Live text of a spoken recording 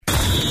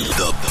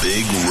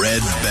Big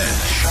Red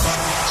Bench.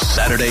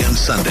 Saturday and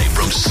Sunday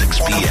from 6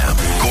 p.m.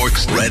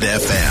 Cork's Red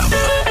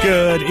FM.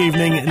 Good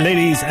evening,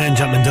 ladies and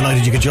gentlemen.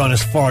 Delighted you could join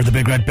us for the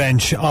Big Red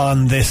Bench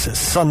on this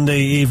Sunday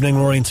evening.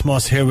 Ruairi and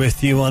Tomas here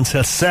with you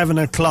until 7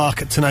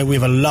 o'clock tonight. We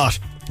have a lot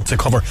to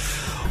cover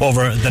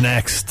over the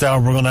next hour.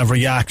 We're going to have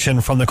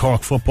reaction from the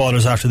Cork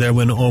footballers after their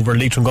win over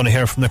Leitrim. Going to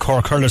hear from the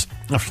Cork hurlers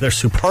after their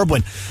superb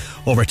win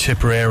over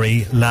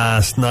Tipperary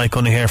last night.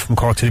 Going to hear from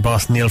Cork City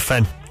boss Neil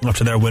Fenn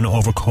after their win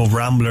over Cove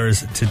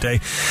Ramblers today.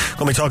 Going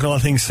to be talking all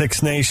things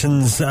Six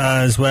Nations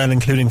as well,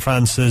 including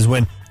France's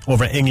win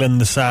over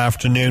England this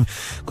afternoon.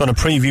 Going to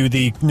preview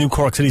the new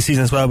Cork City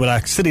season as well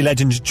with City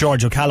legend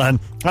George O'Callaghan.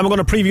 And we're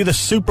going to preview the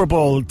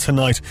Superbowl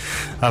tonight.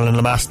 Alan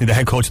Lamastny, the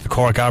head coach of the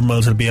Cork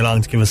Admirals, will be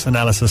along to give us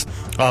analysis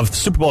of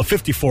Superbowl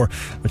 54,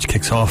 which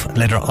kicks off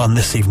later on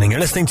this evening. You're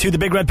listening to the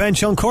Big Red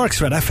Bench on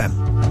Cork's Red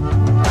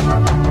FM.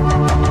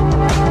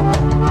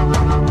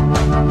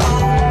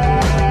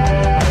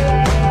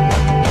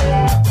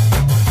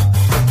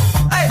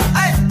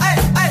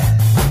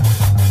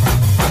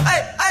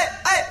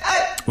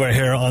 We're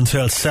here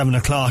until 7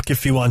 o'clock.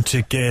 If you want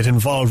to get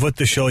involved with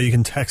the show, you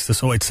can text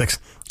us 086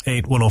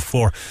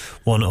 8104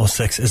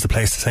 106 is the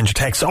place to send your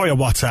texts or your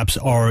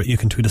WhatsApps, or you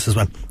can tweet us as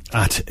well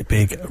at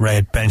Big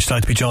Red Bench.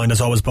 Tonight to be joined as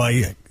always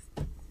by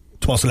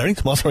Tomas O'Leary.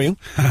 Tomas, how are you?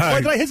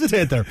 Why did I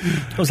hesitate there?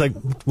 I was like,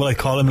 will I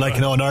call him like,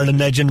 an Ireland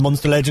legend,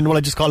 Munster legend? Will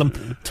I just call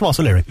him Tomas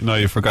O'Leary? No,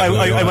 you forgot.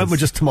 I went with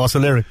just Tomas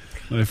O'Leary.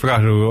 No, you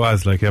forgot who it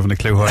was. Like, you haven't a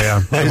clue who I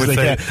am.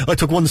 I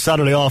took one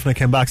Saturday off and I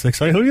came back. So like,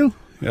 sorry, who are you?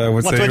 Yeah,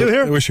 what do I do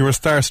here? I wish you were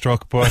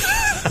starstruck, but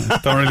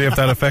don't really have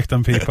that effect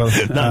on people.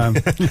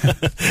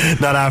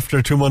 Not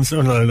after 2 months, or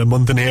a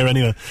month in here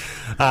anyway.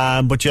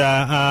 But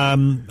yeah,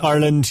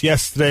 Ireland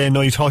yesterday, I know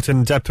you talked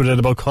in depth with it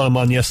about Colm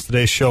on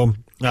yesterday's show.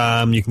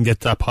 You can get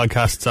that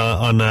podcast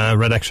on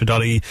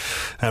redextra.ie,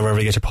 wherever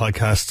you get your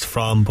podcasts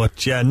from.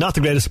 But yeah, not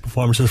the greatest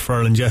performances for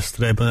Ireland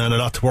yesterday, but and a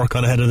lot to work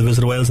on ahead of the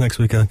visit to Wales next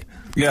week, I think.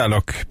 Yeah,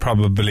 look,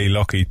 probably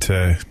lucky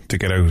to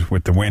get out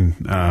with the win.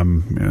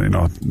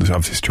 There's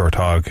obviously Stuart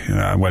Hogg,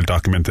 well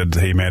documented.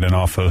 He made an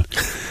awful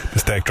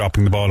mistake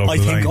dropping the ball over the line.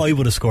 I think I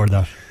would have scored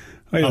that.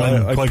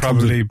 I'd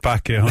probably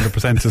back you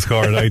 100% to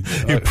score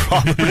it. You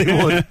probably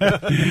would.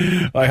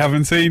 I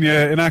haven't seen you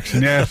in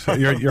action yet.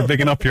 You're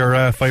bigging up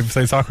your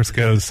five-a-side soccer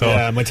skills. So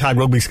yeah, my tag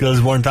rugby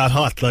skills weren't that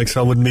hot,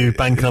 so I wouldn't be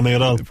banking on me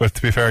at all. But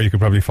to be fair, you could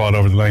probably fall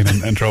over the line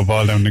and throw a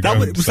ball down the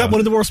ground. Was that one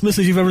of the worst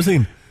misses you've ever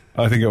seen?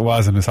 I think it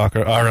was in a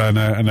soccer or in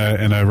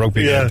a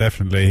rugby game,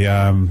 definitely.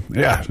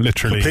 Literally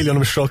completely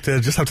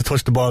unobstructed. Just have to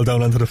touch the ball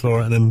down onto the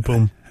floor and then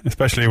boom.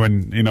 Especially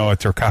when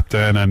it's your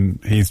captain and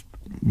he's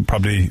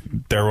probably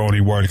their only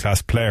world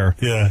class player.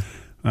 Yeah.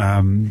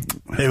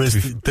 It was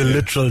the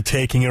literal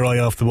taking your eye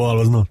off the ball,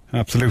 wasn't it?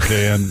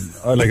 Absolutely.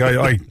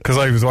 And because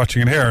I was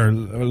watching it here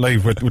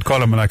live with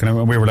Colm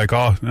and we were like,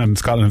 oh, and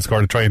Scotland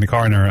scored a try in the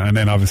corner, and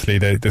then obviously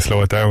they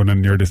slow it down,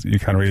 and you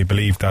can't really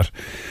believe that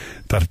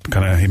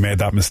kind of he made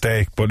that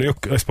mistake. But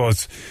look, I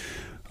suppose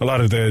a lot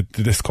of the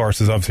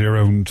discourse is obviously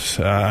around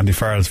Andy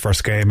Farrell's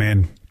first game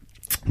in.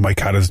 Mike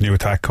Catta's new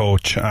attack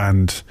coach,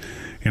 and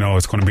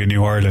it's going to be a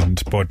new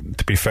Ireland. But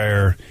to be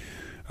fair,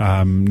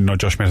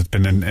 Josh Schmidt has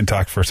been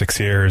intact for 6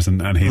 years,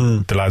 and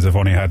the lads have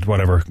only had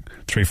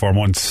 3-4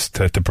 months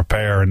to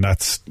prepare, and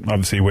that's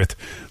obviously with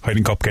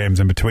Hiding Cup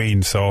games in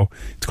between. So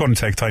it's going to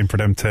take time for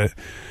them to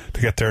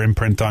get their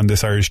imprint on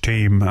this Irish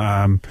team.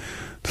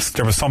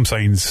 There was some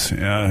signs,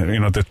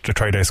 the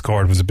try they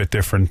scored was a bit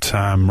different,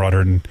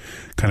 rather than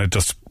kind of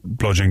just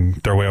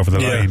bludging their way over the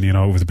line. It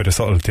was a bit of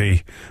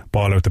subtlety.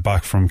 Ball out the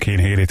back from Cian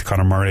Healy to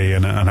Conor Murray,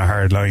 and a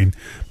hard line.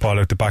 Ball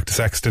out the back to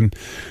Sexton.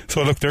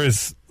 So look, there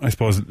is, I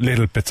suppose,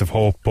 little bits of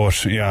hope,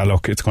 but yeah,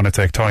 look, it's going to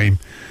take time.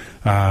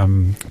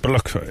 But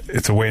look,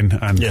 it's a win,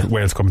 and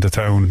Wales coming to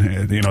town,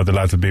 the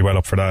lads will be well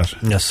up for that.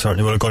 Yes,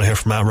 certainly. We're going to hear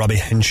from Robbie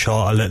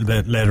Henshaw a little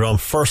bit later on.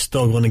 First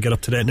though, we're going to get up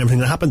to date on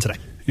everything that happened today.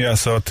 Yeah,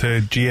 so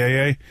to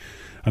GAA,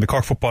 and the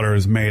Cork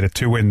footballers made it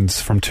 2 wins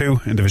from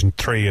 2 in Division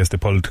 3 as they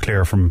pulled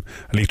clear from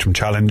a Leitrim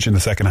challenge in the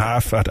second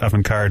half at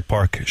Avantgarde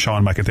Park.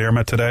 Sean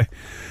McAdermott today.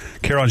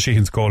 Kieran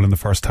Sheehan's goal in the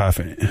first half,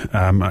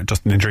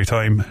 just in injury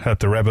time,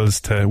 helped the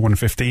Rebels to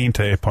 115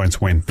 to 8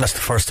 points win. That's the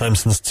first time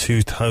since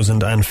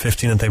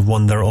 2015 that they've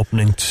won their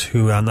opening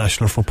 2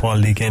 National Football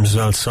League games as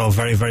well. So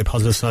very, very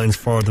positive signs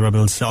for the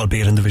Rebels,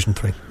 albeit in Division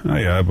 3. Oh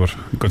yeah, but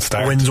good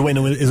start. A win's a win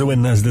is a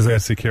win, as they say.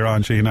 See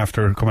Kieran Sheehan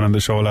after coming on the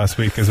show last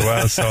week as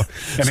well. So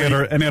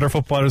any other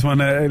footballers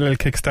want a little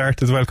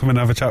kickstart as well, come and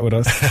have a chat with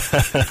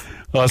us.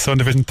 Also in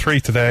Division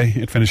 3 today,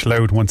 it finished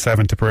Loud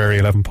 1-7, Tipperary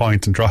 11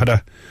 points, and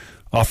Drogheda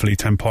Offaly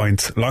 10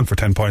 points, Longford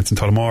 10 points, and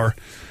Tullamore.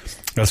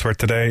 Elsewhere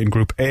today in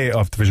Group A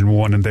of Division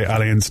 1 in the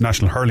Alliance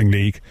National Hurling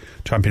League,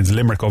 champions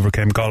Limerick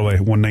overcame Galway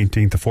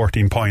 119 to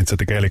 14 points at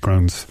the Gaelic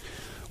grounds.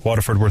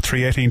 Waterford were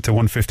 318 to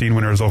 115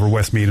 winners over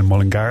Westmeath and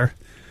Mullingar.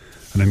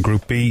 And in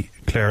Group B,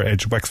 Clare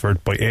edged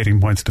Wexford by 18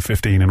 points to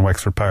 15 in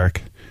Wexford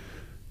Park.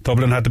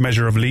 Dublin had the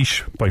measure of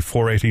Laois by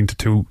 418 to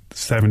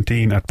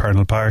 217 at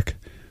Parnell Park,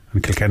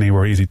 and Kilkenny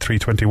were easy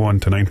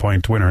 321 to 9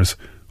 point winners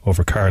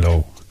over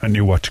Carlow and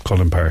Newwatch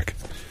Cullen Park.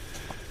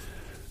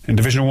 In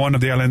Division 1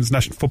 of the Islands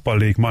National Football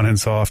League, Monaghan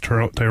saw off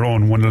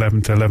Tyrone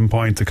 111 to 11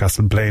 points at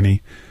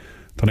Castleblaney.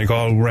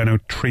 Donegal ran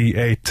out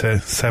 3-8 to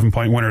 7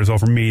 point winners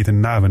over Meath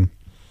and Navan.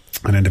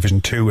 And in Division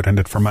 2 it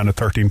ended Fermanagh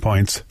 13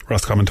 points,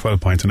 Roscommon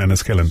 12 points and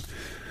Enniskillen.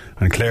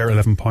 And Clare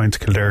 11 points,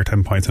 Kildare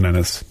 10 points and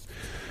Ennis.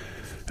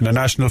 In the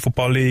National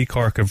Football League,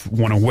 Cork have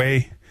won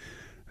away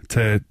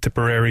to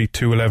Tipperary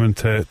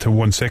 2-11 to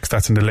 1-6.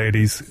 That's in the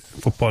Ladies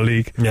Football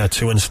League. Yeah,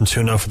 2 wins from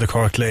 2 now for the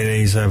Cork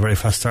ladies. A very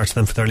fast start to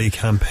them for their league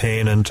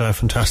campaign, and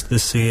fantastic to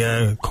see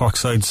Cork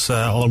sides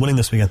all winning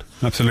this weekend.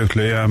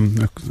 Absolutely.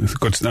 It's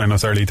good. I know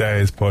it's early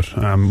days, but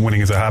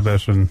winning is a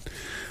habit, and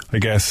I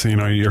guess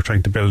you're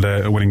trying to build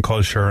a winning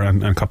culture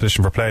and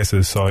competition for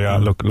places. So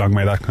look, long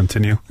may that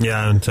continue.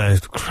 Yeah,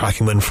 and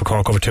cracking win for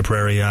Cork over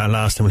Tipperary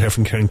last time. We'll hear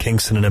from Kieran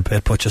Kingston in a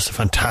bit, but just a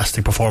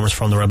fantastic performance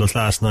from the Rebels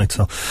last night.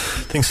 So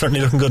things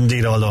certainly looking good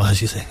indeed, although,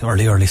 as you say,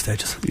 early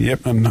stages.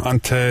 Yep, and on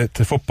to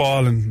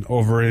football, and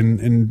over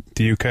in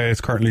the UK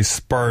it's currently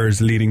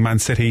Spurs leading Man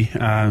City.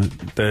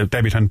 The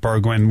debutant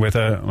Bergwijn with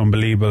an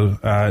unbelievable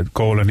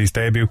goal in his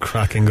debut.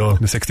 Cracking goal.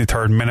 In the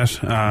 63rd minute.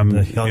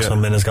 The Son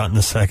Min has gotten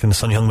the second.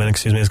 Son Heung-min,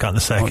 excuse me, has gotten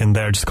the second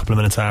there just a couple of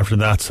minutes after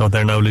that. So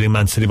they're now leading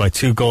Man City by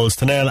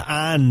 2-0.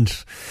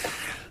 And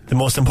the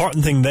most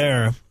important thing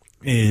there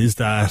is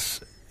that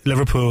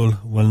Liverpool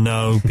will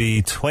now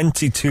be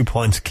 22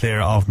 points clear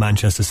of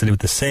Manchester City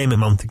with the same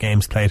amount of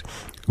games played,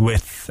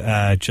 with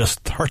just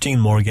 13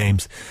 more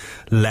games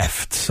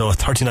left. So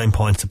 39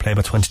 points to play,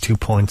 but 22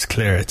 points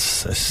clear.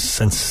 It's a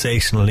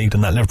sensational lead,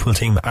 and that Liverpool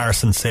team are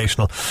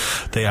sensational.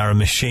 They are a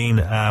machine,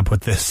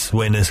 but this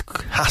win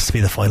has to be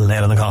the final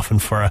nail in the coffin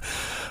for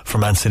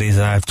Man City's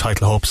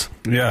title hopes.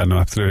 Yeah, no,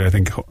 absolutely. I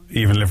think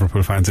even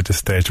Liverpool fans at this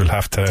stage will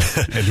have to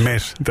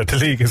admit that the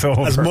league is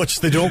over. As much as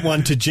they don't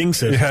want to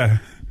jinx it. Yeah.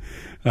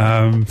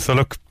 So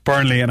look,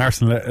 Burnley and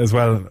Arsenal as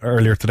well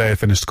earlier today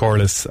finished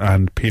scoreless,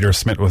 and Peter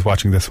Smith was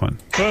watching this one.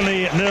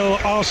 Burnley 0,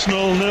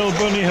 Arsenal 0.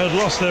 Burnley had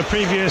lost their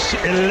previous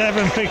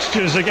 11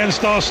 fixtures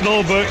against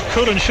Arsenal, but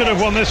could and should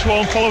have won this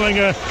one following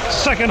a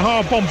second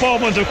half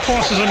bombardment of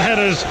crosses and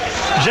headers.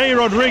 Jay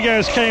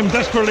Rodriguez came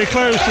desperately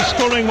close to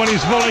scoring when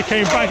his volley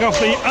came back off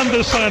the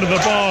underside of the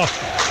bar,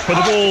 but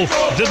the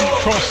ball didn't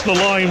cross the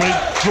line when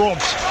it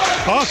dropped.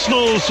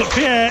 Arsenal's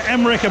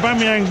Pierre-Emerick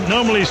Aubameyang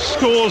normally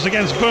scores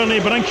against Burnley,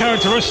 but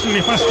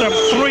uncharacteristically passed up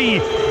 3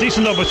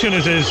 decent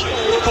opportunities.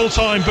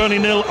 Full-time, Burnley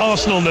 0,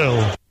 Arsenal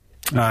 0.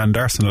 And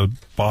Arsenal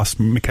boss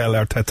Mikel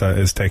Arteta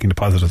is taking the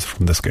positives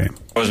from this game.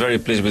 I was very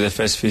pleased with the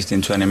first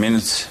 15-20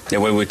 minutes, the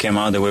way we came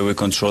out, the way we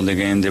controlled the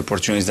game, the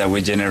opportunities that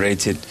we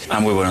generated,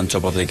 and we were on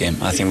top of the game.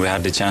 I think we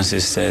had the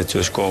chances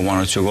to score 1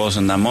 or 2 goals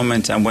in that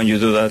moment, and when you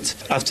do that,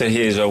 after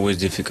here is always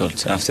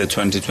difficult. After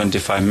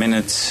 20-25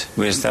 minutes,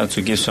 we start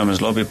to give some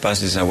sloppy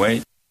passes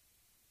away.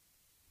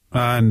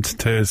 And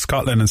to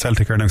Scotland, and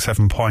Celtic are now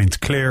 7 points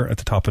clear at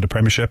the top of the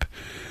Premiership.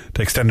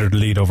 They extended the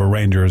lead over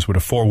Rangers with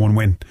a 4-1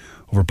 win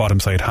over bottom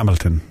side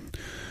Hamilton,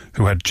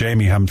 who had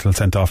Jamie Hamilton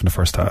sent off in the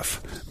first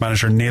half.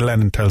 Manager Neil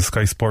Lennon tells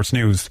Sky Sports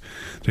News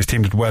that his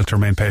team did well to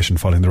remain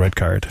patient following the red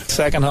card.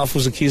 Second half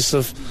was a case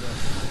of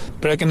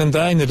breaking them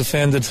down. They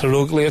defended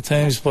heroically at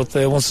times, but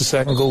once the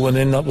second goal went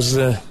in, that was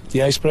the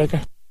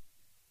icebreaker.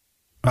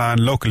 And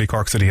locally,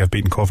 Cork City have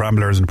beaten Cove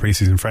Ramblers in a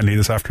pre-season friendly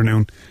this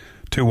afternoon.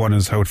 2-1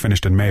 is how it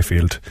finished in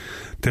Mayfield.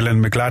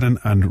 Dylan McGladden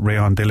and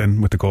Rayon Dillon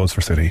with the goals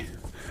for City.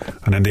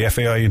 And in the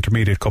FAI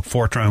Intermediate Cup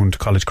 4th round,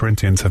 College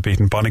Corinthians have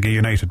beaten Bonaghy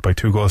United by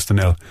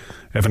 2-0.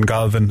 Evan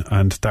Galvin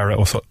and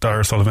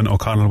Dara Sullivan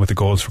O'Connell with the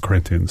goals for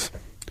Corinthians.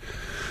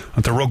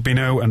 And to rugby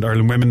now, and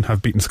Ireland women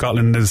have beaten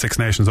Scotland in the Six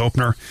Nations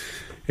opener.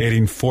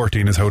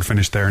 18-14 is how it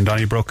finished there in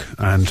Donnybrook.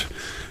 And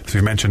as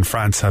we mentioned,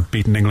 France have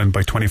beaten England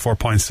by 24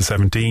 points to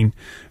 17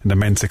 in the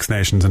men's Six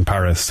Nations in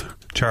Paris.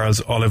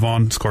 Charles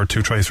Olivon scored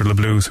 2 tries for the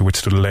Blues, who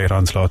withstood a late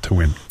onslaught to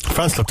win.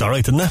 France looked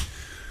alright, didn't they?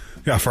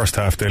 Yeah, first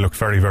half they looked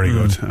very, very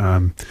good.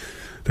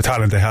 The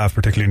talent they have,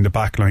 particularly in the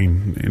back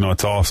line,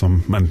 it's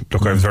awesome. And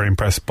look, I was very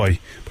impressed by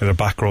their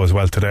back row as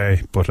well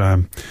today. But I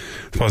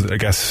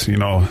guess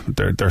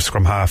their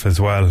scrum half as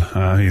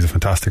well. He's a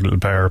fantastic little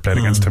player. Played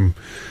against him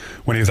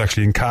when he was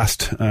actually in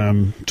Cast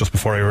just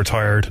before he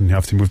retired, and he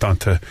obviously moved on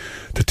to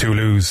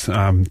Toulouse.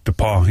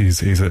 DePaul,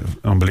 he's an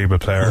unbelievable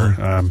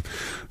player.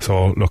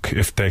 So look,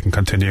 if they can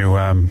continue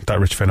that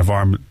rich vein of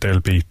arm, they'll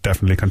be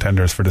definitely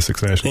contenders for the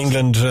Six Nations.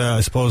 England, I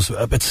suppose,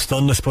 a bit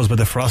stunned, by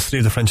the ferocity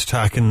of the French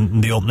attack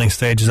in the opening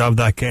stages of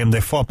that game. They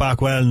fought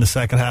back well in the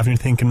second half, and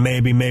you're thinking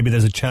maybe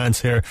there's a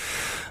chance here.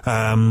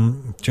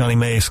 Johnny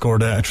May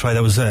scored a try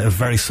that was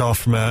very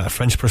soft from a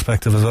French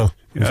perspective as well.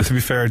 Yeah, to be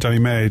fair, Johnny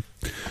May,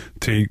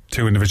 2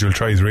 individual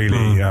tries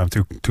really,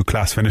 2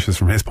 class finishes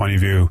from his point of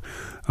view.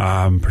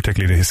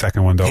 Particularly his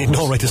second one though. He had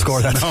no right to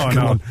score that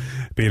second one.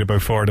 beat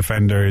about 4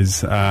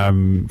 defenders.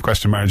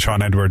 Question mark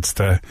Sean Edwards,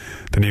 the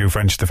new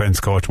French defence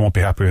coach, won't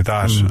be happy with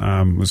that.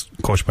 Was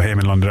coached by him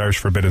in London Irish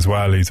for a bit as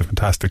well. He's a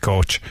fantastic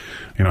coach.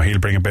 You know, he'll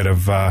bring a bit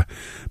of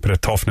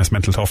toughness,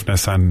 mental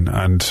toughness, and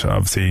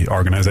obviously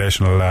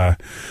organisational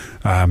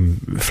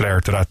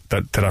flair to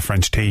that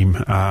French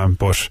team.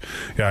 But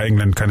yeah,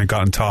 England kind of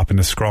got on top in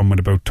the scrum with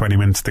about 20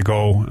 minutes to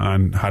go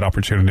and had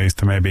opportunities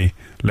to maybe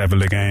level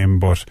the game,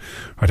 but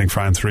I think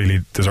France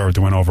really deserved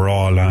to win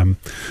overall.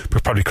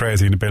 But probably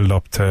crazy in the build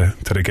up to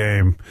the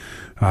game.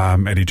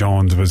 Eddie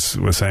Jones was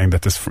saying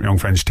that this young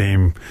French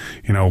team,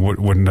 you know,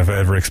 wouldn't have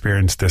ever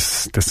experienced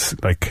this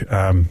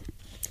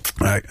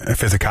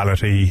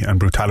physicality and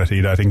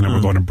brutality that England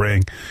were going to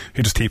bring.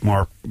 He just heaped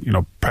more, you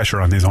know,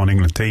 pressure on his own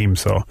England team.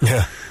 So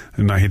yeah,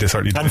 he did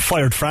certainly, and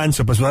fired France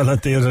up as well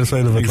at the other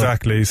side of it.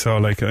 Exactly. So,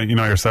 like, you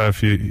know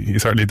yourself, you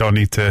certainly don't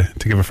need to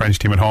give a French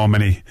team at home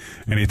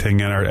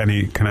anything or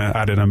any kind of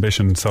added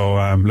ambition.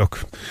 So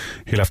look,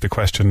 he'll have to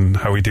question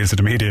how he deals with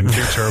the media in the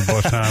future.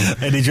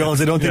 But Eddie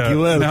Jones, I don't think he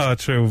will. No,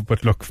 true.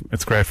 But look,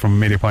 it's great from a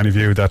media point of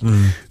view that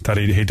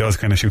he does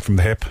kind of shoot from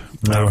the hip.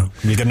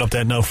 You get an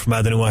update now from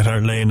the White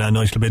Hart Lane.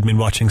 Nigel Bidman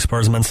watching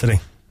Spurs Man City.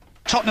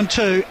 Tottenham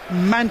 2,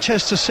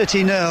 Manchester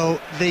City 0.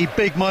 The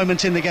big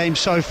moment in the game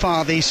so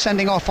far, the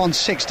sending off on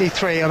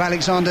 63 of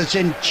Alexander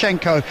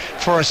Zinchenko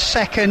for a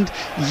second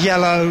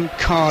yellow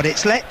card.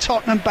 It's let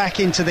Tottenham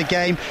back into the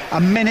game. A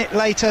minute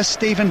later,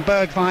 Steven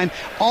Bergwijn,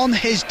 on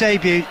his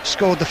debut,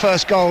 scored the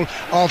first goal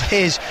of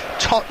his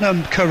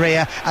Tottenham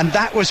career, and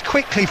that was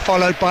quickly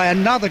followed by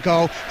another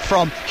goal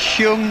from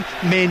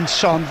Heung-min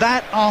Son.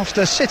 That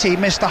after City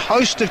missed a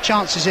host of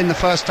chances in the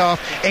first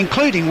half,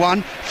 including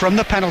one from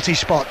the penalty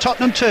spot.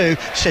 Tottenham 2,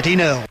 City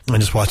 0. I'm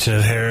just watching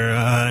it here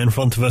in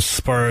front of us.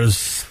 Spurs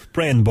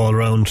spraying ball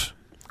around,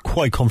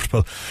 quite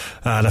comfortable.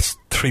 That's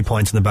 3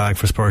 points in the bag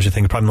for Spurs. You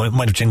think probably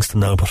might have jinxed them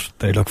now, but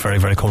they look very,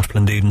 very comfortable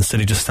indeed. And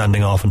City just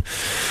standing off and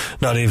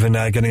not even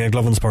getting a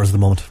glove on Spurs at the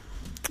moment.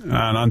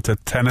 And on to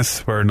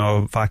tennis, where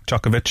Novak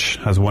Djokovic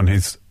has won a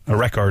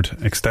record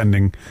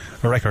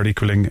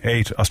equaling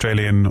 8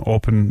 Australian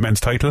Open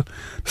men's title.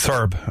 The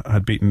Serb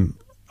had beaten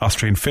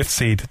Austrian 5th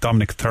seed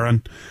Dominic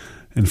Thuram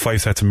in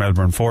 5 sets in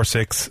Melbourne,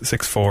 4-6,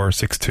 6-4,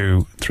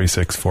 6-2,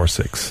 3-6,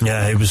 4-6.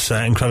 Yeah, it was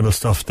incredible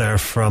stuff there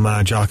from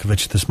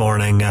Djokovic this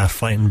morning,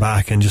 fighting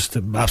back, and just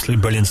absolutely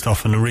brilliant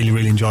stuff, and a really,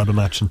 really enjoyable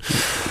match. And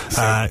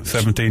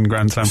 17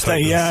 Grand Slam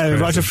titles. Yeah,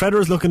 Roger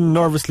Federer's looking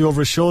nervously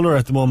over his shoulder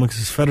at the moment,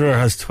 because Federer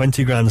has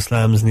 20 Grand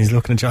Slams, and he's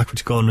looking at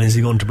Djokovic going, is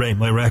he going to break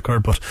my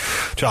record? But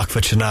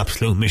Djokovic is an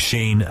absolute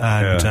machine,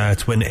 and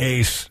to win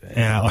 8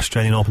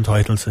 Australian Open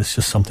titles, it's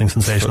just something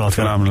sensational. It's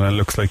phenomenal. It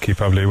looks like he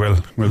probably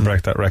will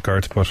break that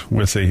record, but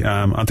we'll see.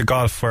 On to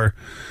golf, where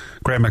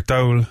Graham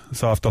McDowell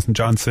saw off Dustin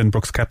Johnson,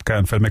 Brooks Koepka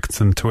and Phil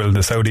Mickelson to win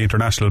the Saudi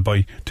International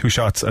by 2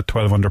 shots at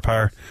 12 under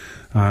par.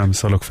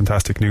 So look,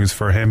 fantastic news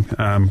for him,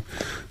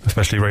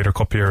 especially Ryder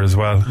Cup here as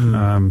well.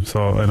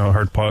 So I know I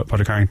heard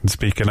Paudi Carrington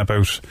speaking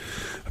about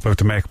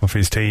the makeup of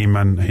his team,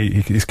 and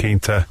he's keen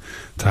to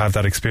have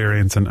that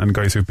experience and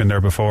guys who've been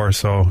there before.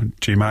 So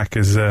G-Mac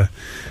is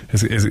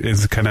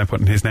kind of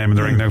putting his name in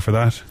the ring now for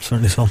that.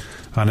 Certainly so.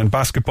 And in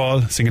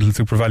basketball, Singleton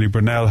Super Value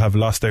Brunel have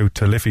lost out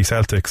to Liffey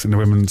Celtics in the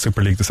Women's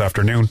Super League this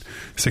afternoon.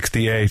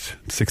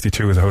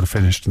 68-62 is how it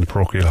finished in the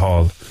Parochial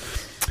Hall.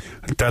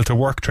 Delta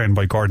Work, trained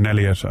by Gordon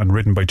Elliott and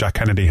ridden by Jack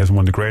Kennedy, has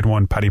won the Grade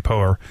 1 Paddy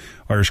Power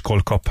Irish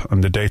Gold Cup on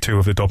the day 2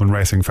 of the Dublin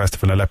Racing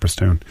Festival in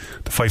Leopardstown.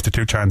 The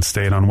 5-2 chance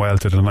staying on well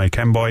to deny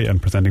Kemboy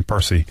and presenting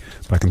Percy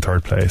back in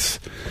 3rd place.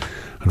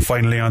 And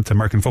finally on to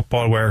American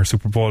football, where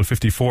Super Bowl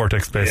 54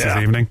 takes place this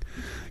evening.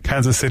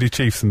 Kansas City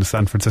Chiefs and the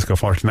San Francisco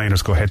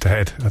 49ers go head to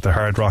head at the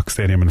Hard Rock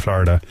Stadium in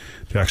Florida.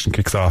 The action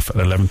kicks off at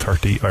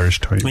 11:30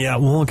 Irish time. Yeah,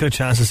 we won't get a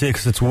chance to see it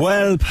because it's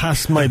well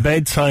past my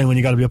bedtime when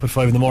you got to be up at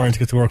 5 in the morning to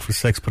get to work for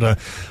 6, but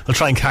I'll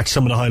try and catch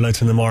some of the highlights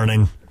in the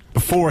morning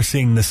before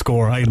seeing the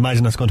score. I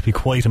imagine that's going to be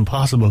quite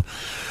impossible,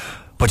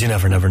 but you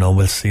never know.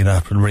 We'll see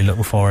that. We're really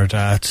looking forward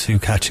to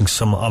catching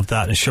some of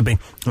that. It should be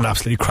an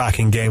absolutely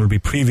cracking game. We'll be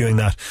previewing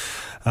that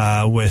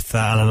with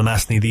Alan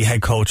O'Masney, the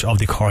head coach of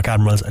the Cork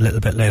Admirals, a little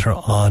bit later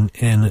on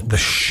in the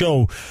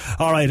show.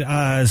 Alright,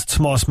 as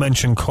Tomas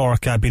mentioned,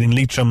 Cork beating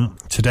Leitrim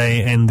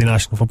today in the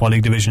National Football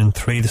League Division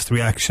 3. This is the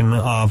reaction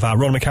of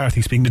Ronan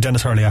McCarthy speaking to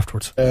Dennis Hurley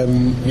afterwards.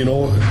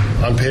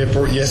 On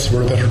paper, yes,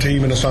 we're a better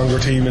team and a stronger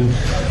team and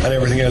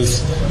everything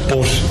else,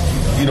 but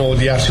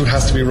the attitude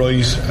has to be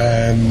right,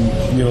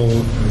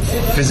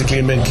 physically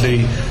and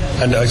mentally.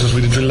 And I suppose we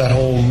did drill that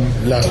home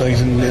last night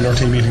in our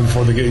team meeting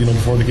before the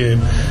game.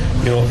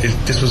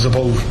 This was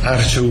about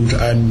attitude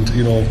and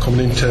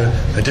coming into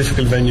a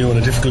difficult venue and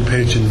a difficult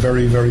pitch in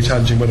very, very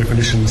challenging weather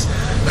conditions.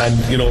 And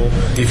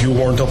if you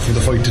weren't up for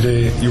the fight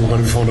today, you were going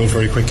to be found out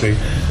very quickly.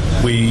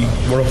 We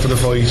were up for the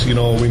fight.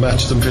 We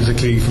matched them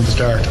physically from the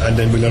start, and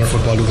then we let our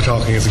football do the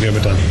talking as the game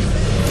went on.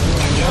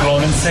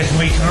 Ronan, second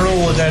week in a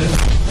row that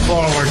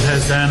forward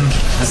has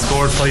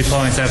scored 5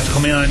 points after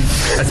coming on.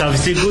 That's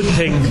obviously a good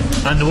thing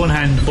on the one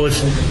hand, but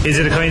is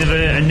it a kind of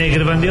a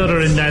negative on the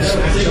other, in that,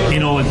 you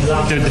know,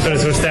 the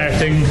fellas who are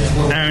starting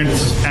aren't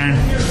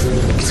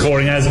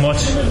scoring as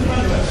much?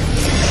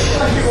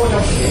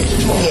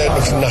 Yeah,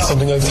 it's not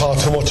something I've thought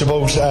too much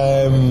about.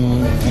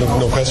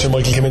 No question,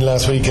 Michael came in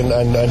last week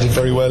and did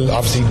very well.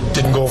 Obviously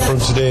didn't go for him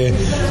today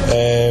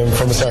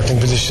from a starting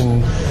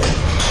position,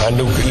 and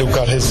Luke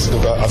got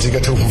obviously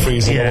got 2 from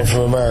frees and 1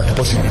 from a mark,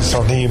 but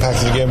certainly he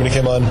impacted the game when he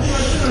came on.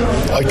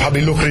 I'd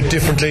probably look at it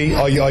differently.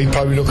 I'd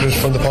probably look at it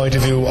from the point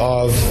of view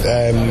of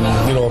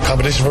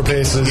competition for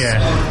places.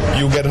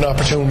 You get an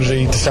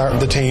opportunity to start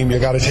with the team, you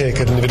got to take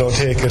it, and if you don't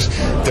take it,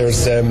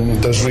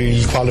 there's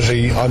real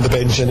quality on the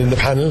bench and in the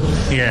panel,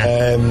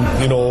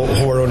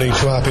 who are only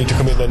too happy to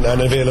come in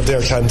and avail of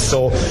their chance.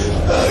 So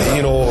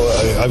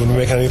I wouldn't be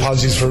making any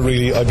apologies for it,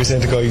 really. I'd be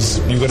saying to guys,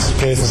 you got to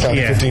place and start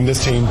at 15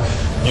 this team,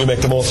 you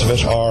make the most of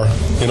it, or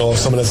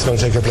someone else is going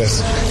to take your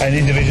place. And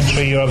in Division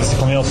 3 you're obviously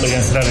coming up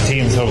against a lot of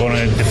teams who are going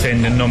to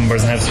defend in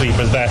numbers and have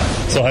sweepers back,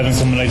 so having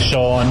someone like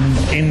Sean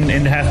in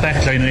the half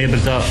back line and able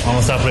to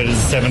almost operate as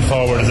a 7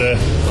 forward is a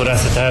good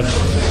asset to have.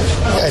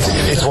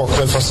 It's worked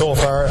well for so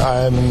far,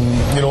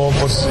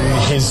 but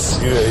his,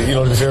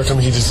 to be fair to him,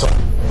 he did some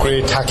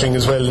great tackling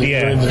as well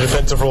in the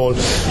defensive role,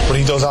 but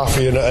he does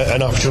offer you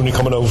an opportunity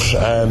coming out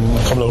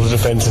of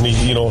defence, and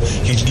he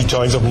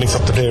joins up and links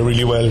up the play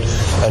really well,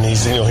 and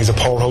he's a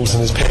powerhouse,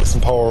 and his pace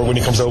and power when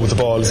he comes out with the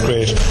ball is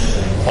great.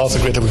 Also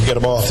great that we can get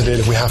him off today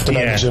if we have to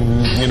manage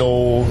him.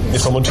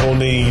 If someone told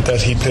me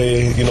that he'd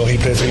play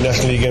 3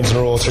 National League games in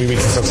a row 3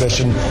 weeks in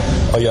succession,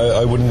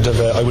 I wouldn't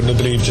have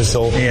believed you.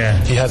 So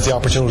he has the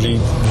opportunity.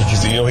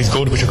 He's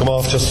good. We took him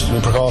off just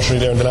precautionary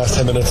there in the last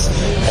 10 minutes.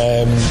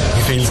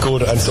 He feels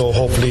good, and so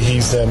hopefully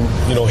he's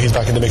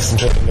back in the mix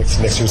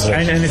next Tuesday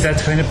night. And is that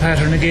the kind of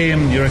pattern of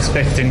game you're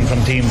expecting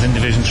from teams in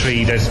Division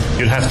 3, that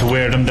you'll have to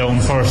wear them down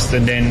first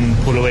and then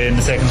pull away in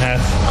the second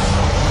half?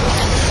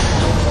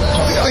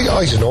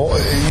 I don't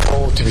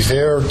know. To be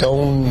fair,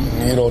 Down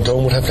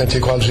would have plenty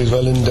of quality as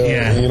well in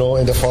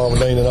the forward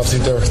line, and obviously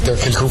their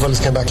Kilcoo fellas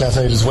came back last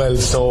night as well.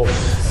 So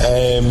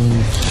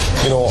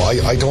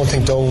I don't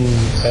think Down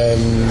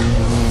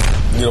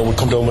would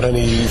come down with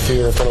any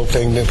fear of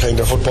playing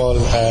their football.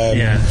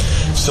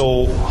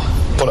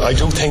 But I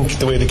do think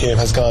the way the game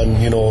has gone,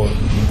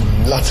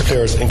 lots of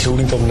players,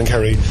 including Dublin and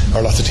Kerry,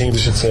 or lots of teams I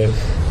should say,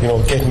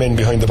 get men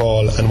behind the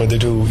ball, and when they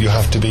do, you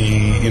have to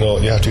be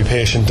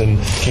patient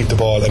and keep the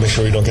ball and make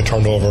sure you don't get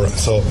turned over.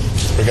 So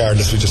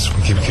regardless, we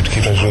keep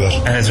trying to do that.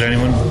 And is there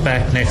anyone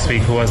back next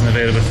week who wasn't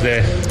available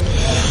today?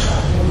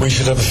 We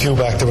should have a few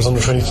back. There was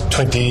under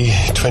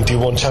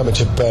 2021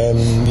 championship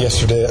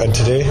yesterday and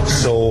today,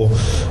 so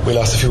we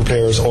lost a few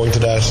players owing to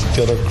that.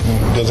 The other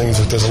thing is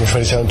that there's under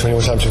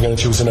 2021 championship again on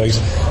Tuesday night.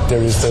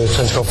 There is the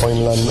French Cup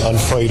final on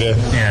Friday.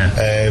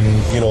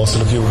 So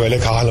look, you have a guy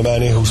like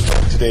Cahalamani who's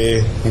playing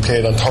today. He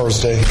played on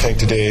Thursday. He's playing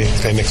today.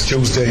 He's playing next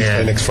Tuesday. He's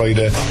playing next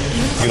Friday.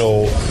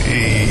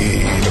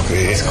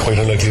 It's quite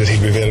unlikely that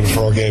he'll be available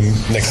for our game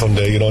next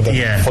Sunday.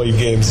 5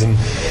 games in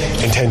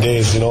 10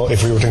 days.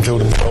 If we were to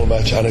include him in the whole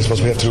match, and I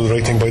suppose we have to do the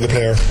right thing by the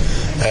player.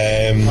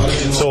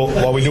 So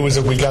what we'll do is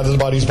that we'll gather the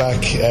bodies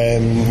back,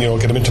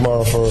 get them in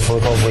tomorrow for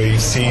recovery,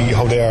 see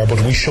how they are.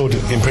 But we should,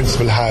 in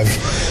principle, have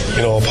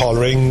Paul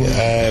Ring,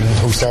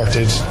 who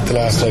started the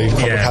last night.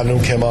 Cormac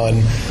Hanlon came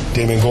on.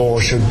 Damien Gore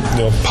should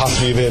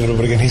possibly be available,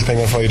 but again he's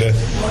playing on Friday.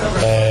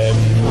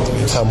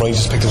 Sam Ryan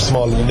just picked up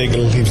small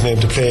niggle. He was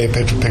named to play.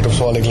 Picked up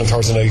small niggle on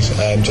Thursday night,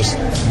 and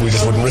we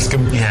just wouldn't risk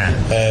him.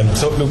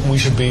 So look, we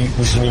should be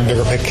a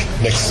bigger pick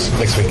next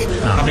week.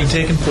 Having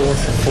taken 4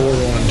 for 4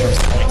 in terms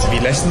of points, have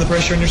you lessened the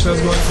pressure on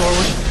yourselves going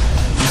forward?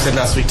 You said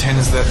last week 10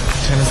 is the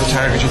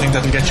target. Do you think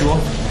that'll get you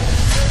up?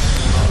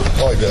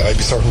 I'd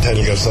be certain 10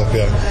 will get us up.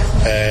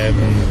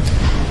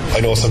 I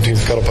know some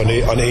teams got up on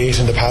 8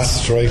 in the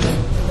past, right?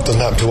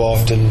 Doesn't happen too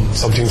often.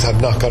 Some teams have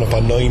not gone up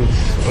on 9,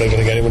 but I don't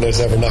think anyone has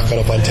ever not gone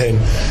up on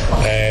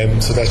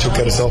 10. So that should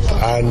get us up,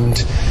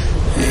 and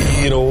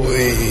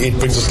it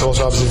brings us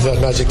closer obviously to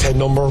that magic 10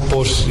 number.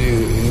 But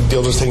the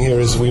other thing here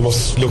is we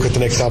must look at the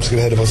next obstacle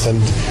ahead of us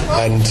and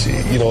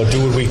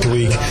do it week to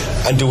week,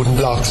 and do it in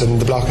blocks. And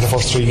the block of the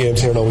first 3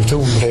 games here now, we've 2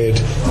 of them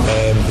played.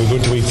 We're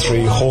going to week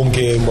 3, home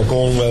game, we're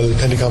going well,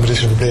 plenty of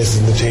competition for places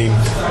in the team.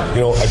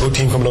 A good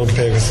team coming down to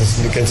play against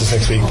us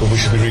next week, but we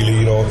should be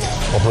really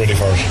up ready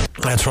for it.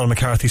 That's Ronan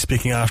McCarthy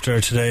speaking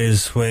after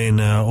today's win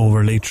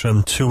over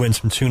Leitrim. 2 wins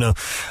from 2 now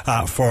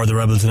for the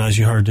Rebels, and as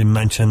you heard him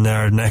mention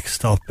there,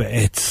 next up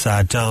it's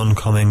Down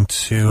coming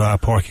to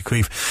Páirc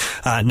Uí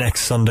Chaoimh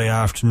next Sunday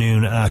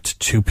afternoon at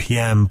 2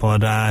 p.m.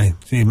 But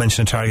he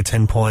mentioned a target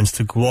 10 points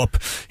to go up.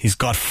 He's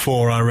got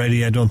 4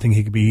 already. I don't think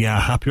he could be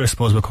happier, I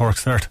suppose, with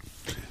Cork's start.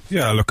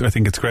 Yeah, look, I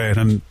think it's great,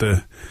 and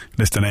the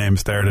list of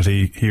names there that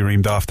he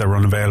reamed off that were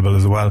unavailable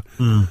as well.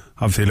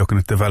 Obviously looking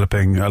at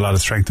developing a lot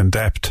of strength and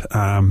depth.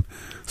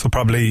 So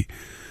probably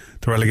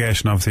the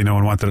relegation, obviously no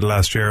one wanted it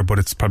last year, but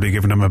it's probably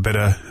given him a bit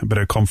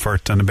of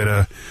comfort and a bit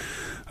of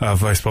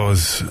I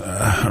suppose,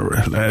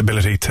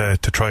 ability to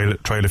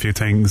trial a few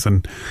things,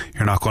 and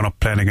you're not going up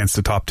playing against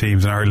the top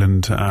teams in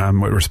Ireland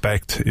with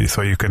respect,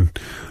 so you can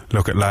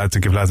look at lads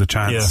and give lads a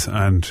chance,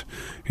 and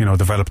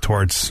develop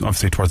towards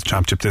the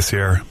championship this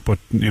year, but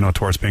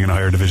towards being in a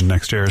higher division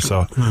next year.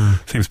 So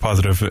seems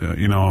positive, all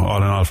in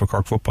all, for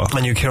Cork football.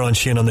 And you, Kieran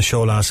Sheehan, on the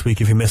show last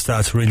week. If you missed that,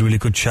 it's a really, really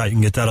good chat. You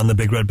can get that on the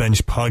Big Red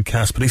Bench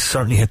podcast. But he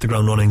certainly hit the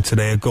ground running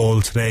today. A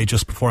goal today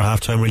just before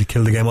half-time really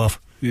killed the game off.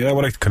 Yeah,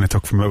 what I kind of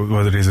took from it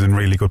was that he's in a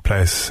really good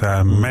place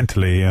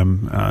mentally,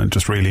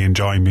 just really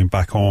enjoying being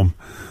back home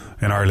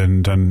in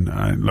Ireland, and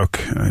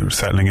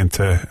settling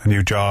into a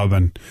new job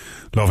and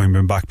loving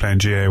being back playing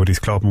GA with his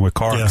club and with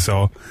Cork.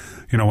 So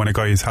when a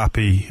guy is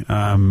happy,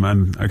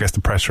 and I guess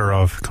the pressure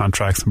of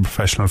contracts and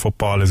professional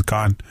football is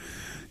gone,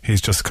 he's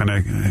just kind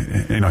of,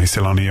 he's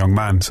still only a young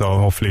man, so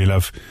hopefully he'll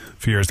have a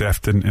few years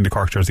left in the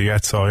Cork jersey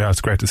yet. So yeah,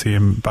 it's great to see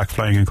him back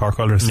flying in Cork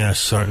colours. Yes,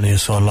 certainly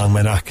is. So long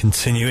may that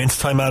continue. Into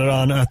time added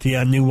on at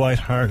the New White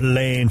Hart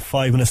Lane.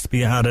 5 minutes to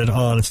be added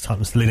on. It's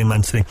Tottenham's leading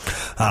Man City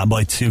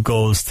by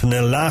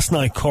 2-0. Last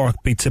night Cork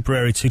beat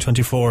Tipperary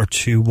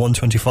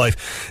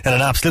 224-125 in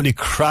an absolutely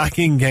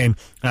cracking game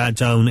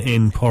down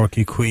in Páirc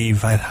Uí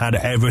Chaoimh. I had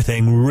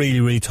everything,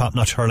 really, really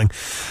top-notch hurling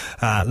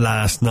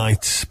last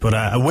night, but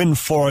a win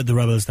for the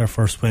Rebels, their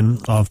first win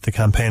of the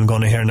campaign.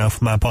 Going to hear now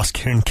from our boss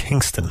Kieran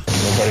Kingston. We're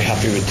very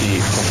happy with the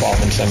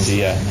performance and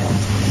I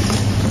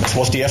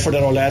suppose the effort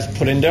that our lads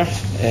put in there.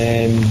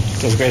 There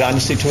was great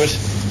honesty to it.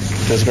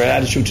 There was a great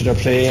attitude to their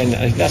play, and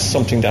I think that's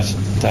something that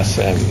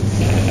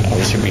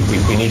obviously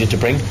we needed to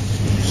bring.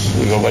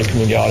 We were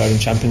welcoming the All-Ireland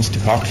champions to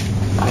Cork.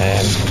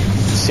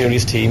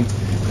 Serious team.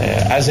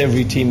 As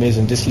every team is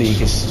in this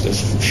league, is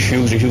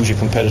hugely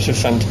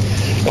competitive, and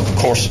look, of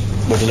course,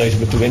 we're delighted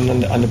with the win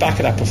on the back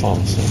of that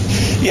performance.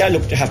 Yeah,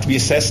 look, they have to be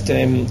assessed.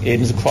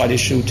 Aidan's a quad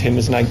issue, Tim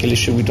is an ankle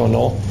issue, we don't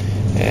know.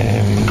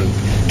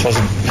 It was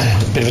a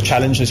bit of a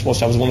challenge, I suppose.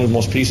 That was one of the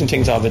most pleasing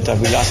things of it, that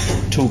we lost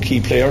 2 key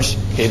players.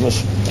 Aidan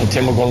and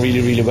Tim were going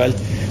really, really well.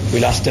 We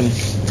lost them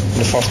in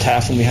the first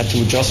half and we had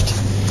to adjust,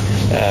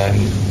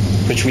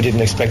 which we didn't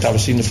expect.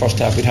 Obviously in the first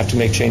half we'd have to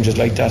make changes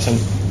like that, and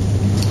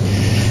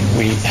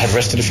we had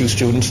rested a few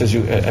students, as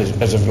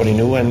everybody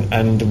knew,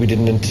 and we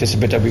didn't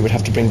anticipate that we would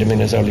have to bring them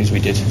in as early as we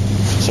did.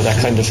 So that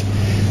kind of,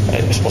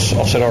 I suppose,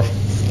 upset our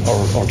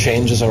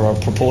changes, or our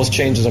proposed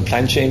changes, or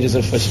planned changes.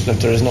 If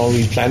there is no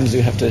real plans,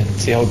 we have to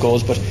see how it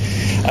goes. But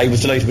I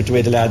was delighted with the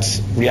way the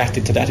lads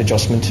reacted to that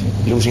adjustment,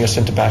 losing a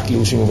centre back,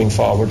 losing a wing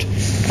forward,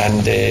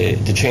 and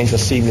the change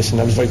was seamless,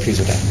 and I was very pleased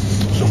with that.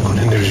 Some good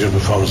individual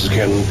performances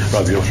again.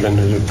 Robbie O'Flynn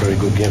had a very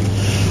good game.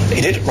 He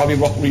did. Robbie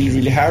worked really,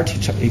 really hard.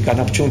 He got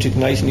an opportunity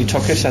tonight and he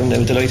took it, and I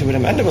was delighted with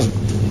him. And there was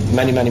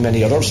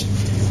many others.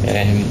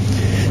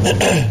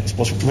 I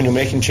suppose when you're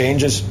making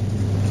changes,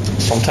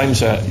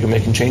 sometimes you're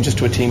making changes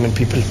to a team, and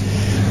people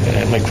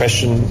might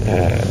question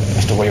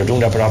as to why you're doing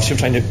that. But obviously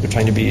you're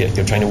trying to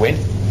win.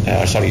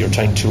 You're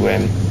trying to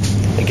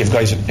give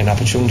guys an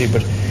opportunity.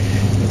 But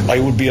I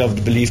would be of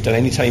the belief that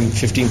any time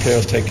 15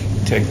 players take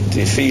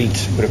the field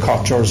with a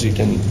Cork jersey,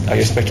 then I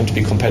expect them to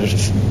be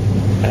competitive,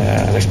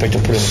 and I expect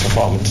them to put in a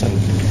performance, and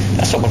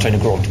that's what we're trying to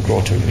grow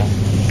to.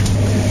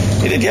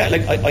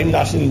 I'm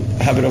not in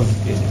the habit of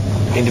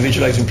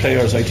individualising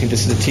players. I think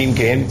this is a team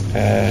game.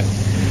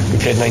 We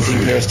played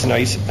 19 players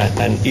tonight,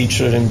 and each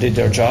of them did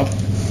their job.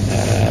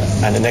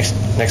 And the next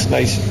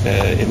night,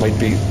 it might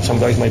be some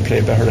guys might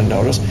play better than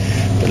others.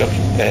 But look,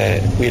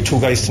 we had 2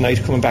 guys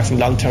tonight coming back from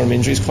long-term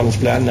injuries, Colin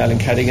Spillane and Alan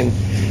Cadigan,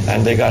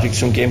 and they got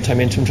some game time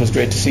into them. It was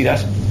great to see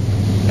that,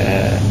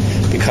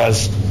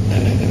 because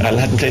Alan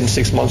hadn't played in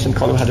 6 months, and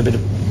Colin had a bit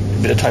of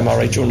time all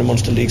right during the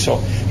Munster League,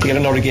 so to get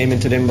another game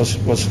into them was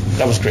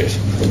great.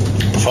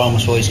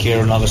 Performance-wise,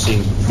 Kieran, obviously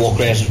work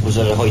rate was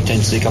at a high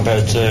intensity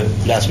compared to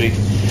last week.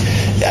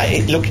 Yeah,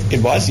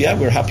 it was. Yeah,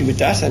 we're happy with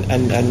that,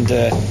 and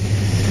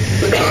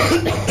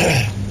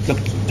look,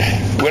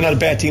 we're not a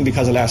bad team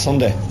because of last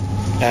Sunday,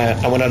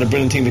 and we're not a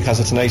brilliant team because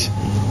of tonight.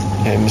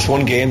 It's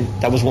one game.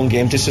 That was one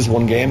game. This is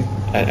one game,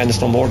 and it's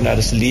no more than that.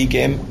 It's a league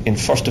game in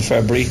 1st of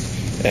February.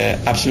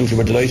 Absolutely,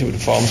 we're delighted with the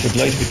performance. We're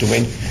delighted with the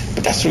win,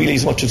 but that's really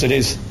as much as it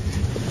is.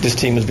 This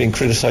team has been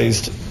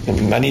criticised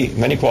in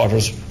many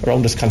quarters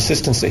around its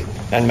consistency,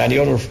 and in many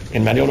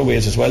other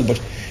ways as well.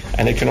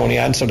 And it can only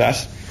answer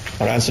that,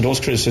 or answer those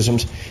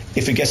criticisms,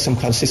 if it gets some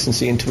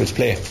consistency into its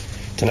play.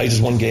 Tonight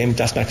is one game.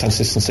 That's not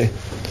consistency.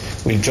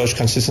 We'll judge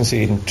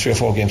consistency in 3 or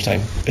 4 games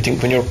time. I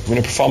think when your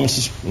performance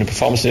is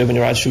there, when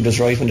your attitude is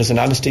right, when there's an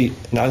honesty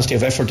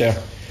of effort there,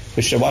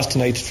 which there was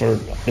tonight for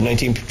the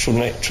 19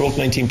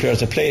 players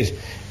that played,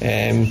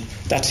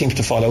 that seems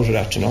to fall out of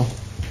that,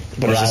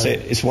 But as I say,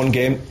 it's one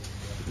game,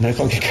 and I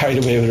can't get carried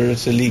away with it.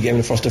 It's a league game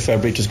on the 1st of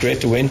February. It was great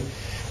to win.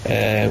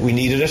 We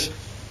needed it,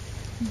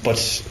 but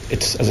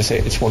it's, as I say,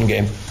 it's one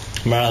game.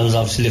 Morale was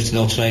obviously lifted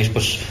out tonight,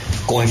 but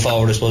going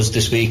forward, I suppose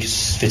this week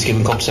it's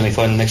Fitzgibbon Cup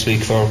semi-final next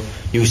week for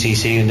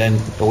UCC, and then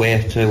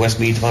away to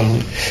Westmeath.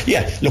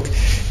 Yeah, look,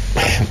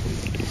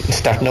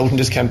 starting out in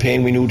this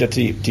campaign, we knew that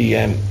the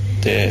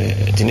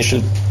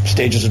initial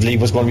stages of the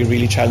league was going to be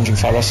really challenging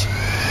for us,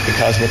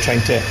 because we're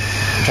trying to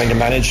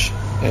manage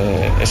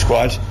a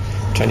squad,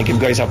 trying to give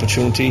guys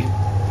opportunity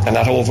and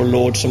not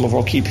overload some of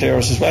our key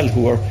players as well,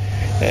 who are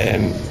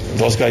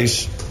those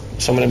guys.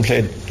 Some of them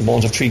played the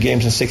bones of 3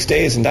 games in 6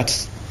 days, and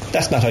that's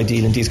not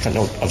ideal in these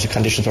obviously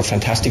conditions. Were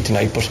fantastic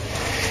tonight, but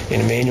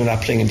in Maine you're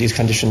not playing in these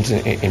conditions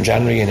in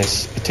January, and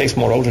it takes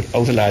more out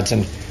of lads.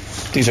 And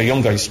these are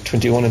young guys,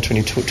 21 and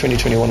 22,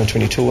 21 and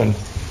 22, and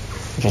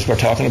because we're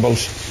talking about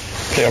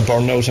player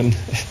burnout, and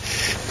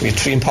we had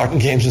 3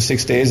 important games in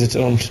 6 days, it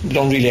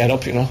don't really add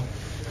up, you know.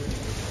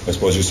 I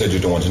suppose you said you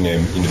don't want to name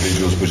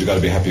individuals, but you got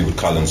to be happy with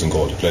Collins and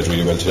goal. He played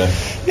really well today.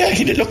 Yeah,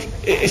 he did. Look,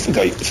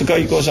 if a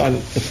guy goes on,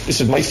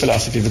 this is my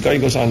philosophy. If a guy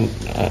goes on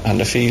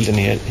the field and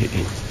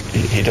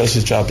he does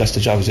his job, that's the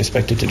job he's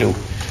expected to do.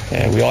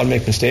 We all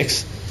make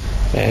mistakes.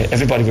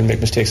 Everybody will make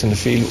mistakes on the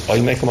field.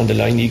 I'll make them on the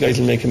line. You guys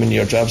will make them in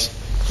your jobs.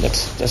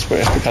 That's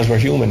because we're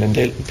human, and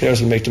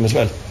players will make them as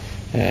well.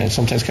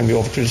 Sometimes can be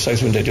over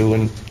criticised when they do,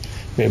 and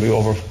maybe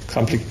over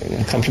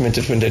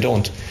complimented when they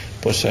don't.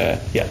 But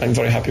I'm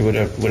very happy with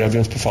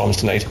everyone's performance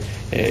tonight,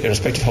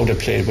 irrespective of how they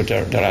played, with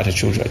their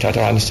attitude. I thought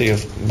their honesty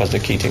was the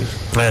key thing.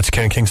 It's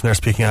Kieran Kingston there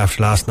speaking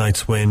after last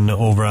night's win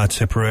over at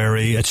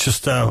Tipperary. It's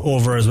just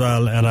over as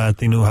well, and at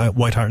the new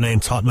White Hart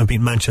Lane, Tottenham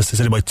beat Manchester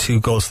City by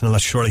 2 goals to 0.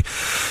 That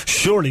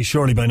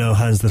surely by now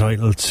has the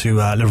title to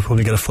Liverpool.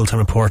 We get a full-time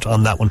report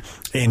on that one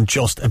in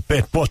just a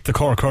bit. But the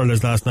Cork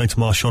hurlers last night,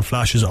 Tomas, showed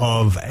flashes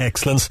of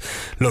excellence,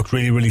 looked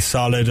really, really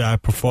solid,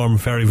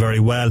 performed very,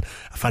 very well.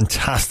 A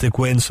fantastic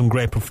win, some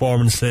great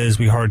performances.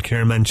 We heard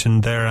Kieran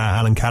mention there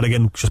Alan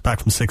Cadigan, just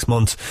back from 6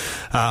 months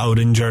out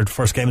injured.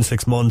 First game in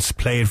 6 months,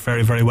 played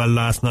very, very well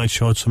last night,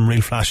 showed some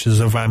real flashes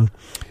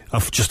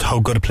of just how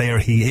good a player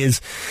he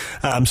is.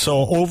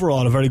 So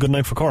overall, a very good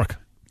night for Cork.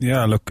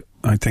 Yeah, look,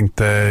 I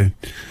think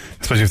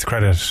especially with the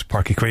credit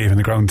Páirc Uí Chaoimh and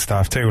the ground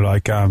staff too,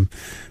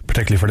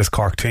 particularly for this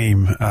Cork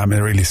team,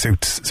 it really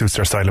suits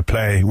their style of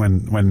play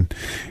when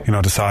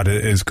the sod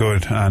is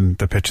good and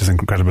the pitch is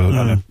incredible,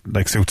 and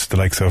it suits the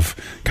likes of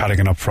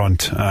Cadigan up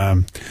front.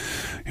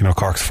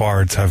 Cork's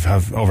forwards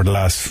have over the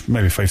last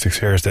maybe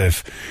 5-6 years,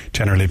 they've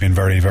generally been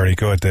very, very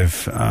good.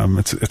 They've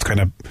it's kind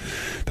of,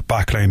 the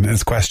back line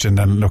is questioned,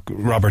 and look,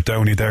 Robert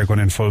Downey there going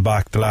in full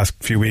back the last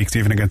few weeks,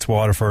 even against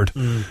Waterford,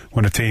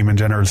 when the team in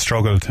general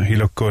struggled, he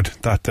looked good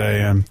that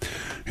day.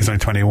 He's only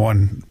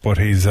 21, but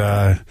he's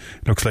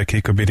looks like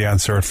he could be the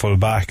answer at full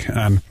back.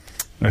 And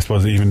I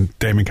suppose even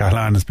Damien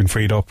Cahalane has been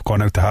freed up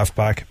going out to half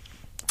back.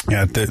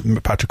 Yeah,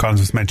 Patrick Collins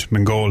was mentioned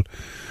in goal.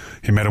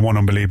 He made one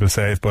unbelievable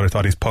save, but I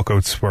thought his puck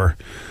outs were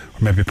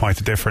maybe a point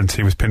of difference.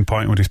 He was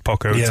pinpointing with his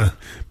puck outs,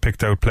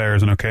 picked out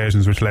players on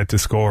occasions, which led to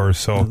scores.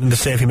 So, and the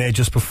save he made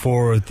just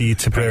before the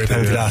Tipperary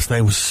penalty last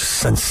night was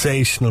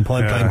sensational,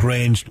 point blank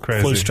range,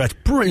 crazy. Full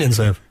stretch, brilliant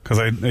save. Because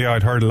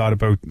I'd heard a lot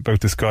about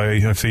this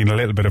guy. I've seen a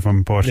little bit of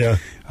him, but a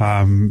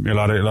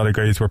lot of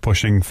guys were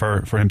pushing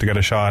for him to get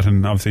a shot,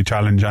 and obviously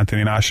challenge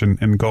Anthony Nash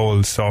in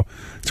goals. So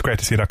it's great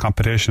to see that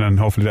competition, and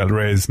hopefully that'll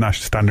raise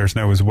Nash's standards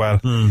now as well.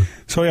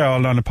 So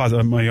all on a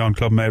positive, my own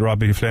clubmate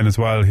Robbie Flynn as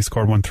well, he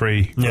scored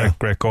 1-3,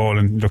 great goal,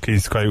 and look,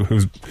 he's a guy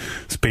who's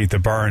speed to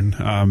burn.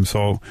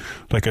 So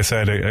like I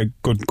said, a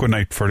good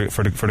night for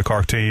the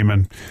Cork team,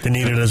 and they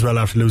needed it as well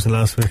after losing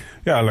last week.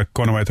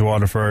 Going away to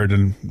Waterford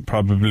and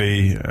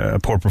probably a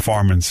poor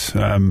performance.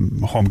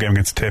 Home game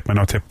against Tip, I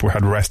know Tip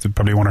had arrested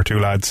probably 1 or 2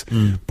 lads,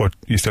 but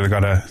you still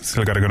got to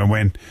go and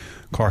win.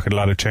 Cork had a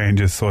lot of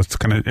changes, so it's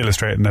kind of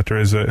illustrating that there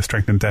is a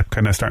strength and depth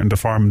kind of starting to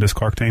form in this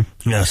Cork team.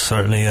 Yes,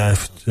 certainly.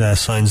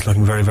 Signs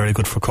looking very, very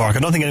good for Cork. I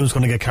don't think anyone's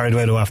going to get carried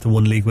away though after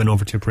one league win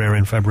over Tipperary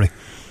in February.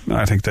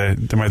 I think they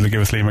might as well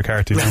give us Lee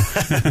McCarthy now.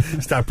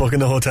 Start booking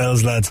the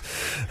hotels, lads,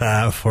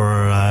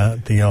 for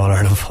the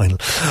All-Ireland final.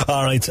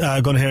 Alright,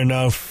 going to hear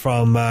now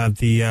from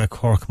the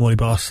Cork camogie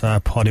boss,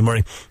 Paudi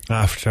Murray,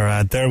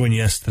 after their win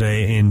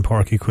yesterday in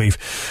Páirc Uí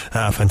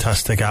Chaoimh.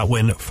 Fantastic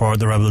win for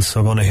the Rebels.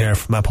 So going to hear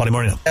from Paudi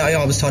Murray now. I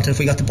always thought that if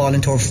we got the ball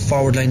into our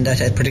forward line, that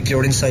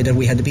particularly inside, that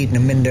we had to beat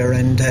them in there,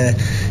 and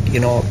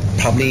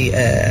probably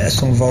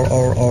some of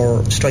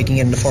our striking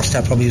in the first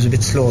half probably was a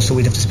bit slow, so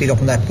we'd have to speed up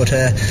on that. But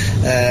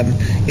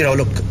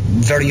look,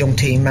 very young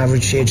team,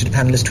 average age of the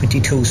panel is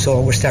 22,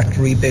 so we're starting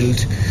to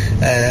rebuild.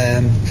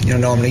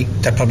 Normally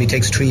that probably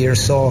takes 3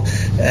 years, so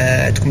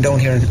to come down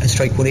here and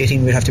strike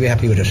 118, we'd have to be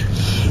happy with it.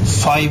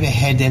 5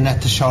 ahead in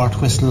at the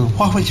short whistle.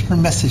 What was your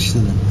message to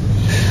them?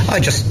 I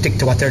just stick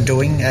to what they're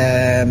doing.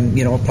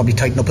 Probably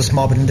tighten up a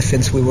small bit in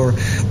defence. We were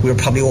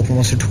probably open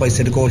once or twice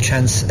at a goal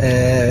chance.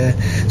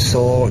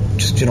 So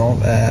just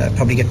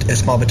probably get a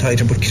small bit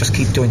tighter, but just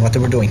keep doing what they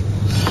were doing.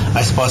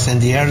 I suppose in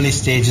the early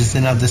stages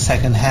then of the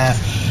second half,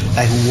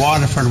 like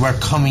Waterford were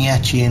coming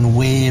at you in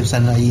waves,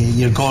 and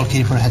your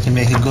goalkeeper had to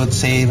make a good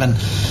save, and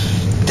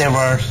there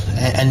were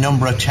a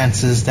number of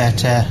chances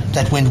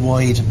that went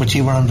wide, but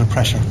you were under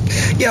pressure.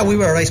 Yeah, we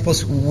were. I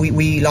suppose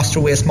we lost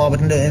our way a small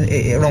bit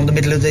around the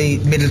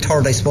middle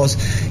third, I suppose.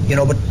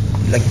 But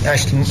like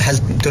Aisling has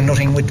done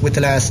nothing with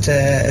the last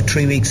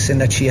 3 weeks in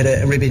that she had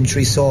a rib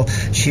injury, so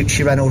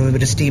she ran out of a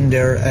bit of steam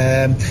there.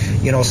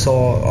 So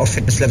our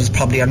fitness levels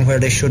probably aren't where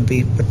they should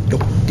be, but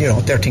look, there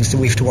are things that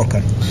we have to work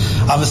on.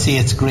 Obviously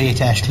it's great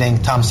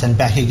Aisling Thompson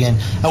back again,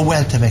 a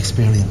wealth of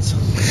experience.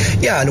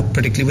 Yeah, look,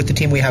 particularly with the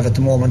team we have at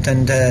the moment,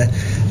 and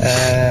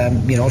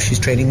she's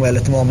training well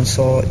at the moment,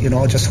 so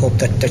just hope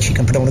that she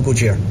can put on a good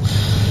year.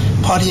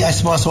 Paudi, I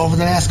suppose over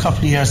the last couple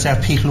of years there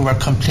are people who were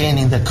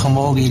complaining that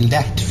camogie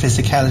lacked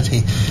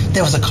physicality.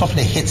 There was a couple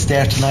of hits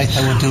there tonight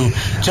that would do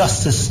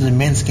justice to the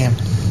men's game.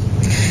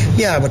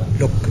 Yeah, but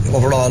look,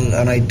 overall,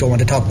 and I don't want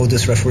to talk about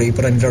this referee,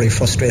 but I'm very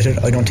frustrated.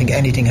 I don't think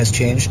anything has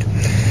changed.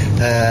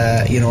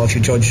 If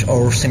you judge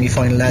our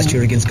semi-final last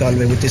year against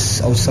Galway with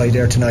this outside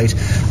there tonight,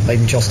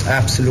 I'm just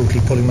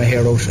absolutely pulling my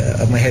hair out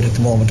of my head at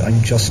the moment. I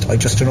just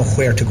don't know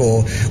where to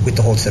go with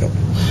the whole setup.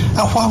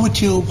 And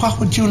what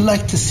would you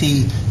like to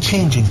see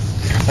changing?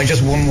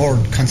 Just one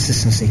word: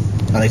 consistency.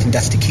 And I think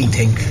that's the key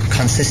thing,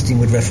 consisting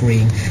with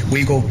refereeing.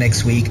 We'll go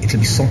next week, it'll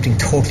be something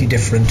totally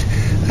different.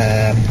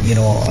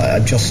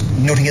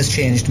 Nothing has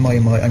changed in my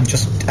mind. I'm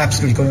just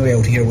absolutely going away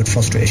out here with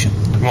frustration.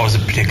 What was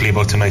it particularly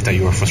about tonight that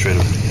you were frustrated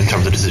with in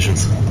terms of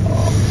decisions?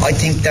 I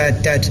think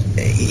that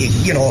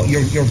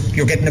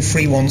you're getting a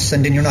free once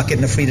and then you're not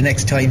getting a free the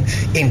next time.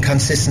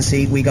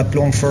 Inconsistency. We got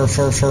blown for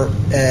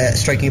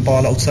striking a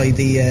ball outside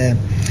the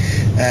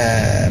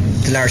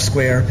large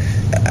square,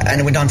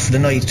 and it went on for the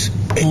night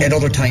at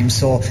other times.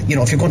 So if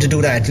you're going to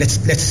do that,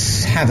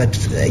 let's have it,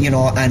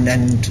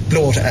 and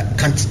blow it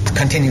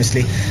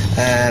continuously.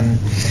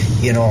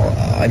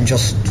 I'm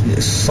just,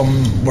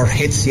 some were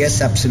hits,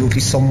 yes,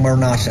 absolutely, some were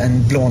not,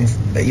 and blown,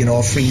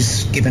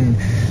 frees given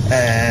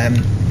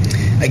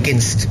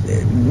against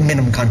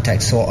minimum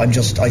contact. So I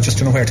just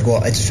don't know where to go.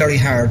 It's very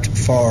hard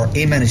for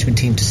a management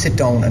team to sit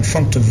down in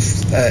front of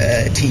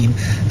a team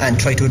and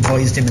try to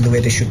advise them in the way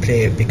they should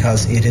play,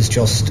 because it is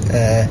just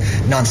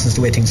nonsense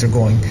the way things are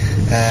going.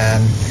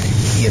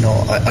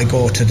 I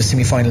go to the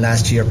semi-final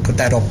last year, put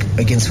that up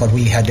against what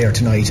we had there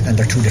tonight, and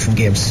they're two different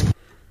games.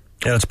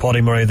 Yeah, it's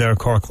Paudi Murray there,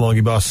 Cork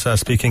Camogie boss,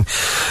 speaking.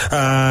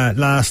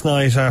 Last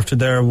night after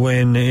their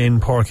win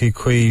in Páirc Uí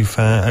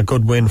Chaoimh, a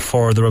good win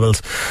for the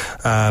Rebels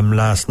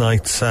last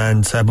night,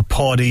 but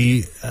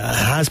Paudi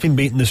has been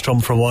beating this drum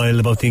for a while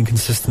about the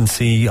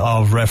inconsistency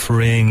of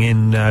refereeing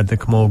in the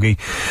camogie.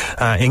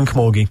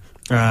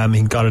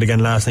 He got it again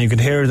last night. You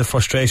could hear the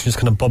frustration just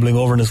kind of bubbling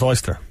over in his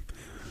voice there.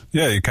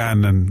 Yeah, you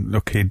can, and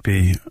look, he'd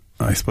be,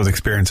 I suppose,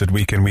 experienced it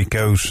week in, week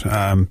out,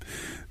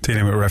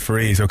 dealing with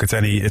referees. Look,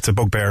 it's a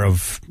bugbear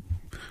of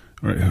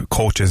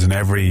coaches in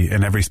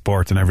every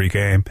sport and every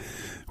game,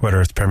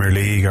 whether it's Premier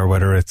League or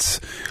whether it's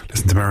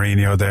listen to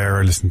Mourinho there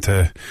or listen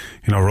to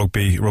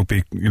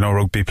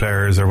rugby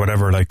players or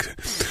whatever. Like,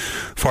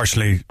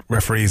 fortunately,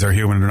 referees are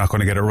human and they're not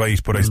going to get it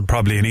right, but it's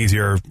probably an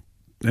easier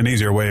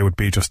way would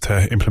be just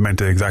to implement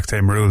the exact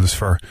same rules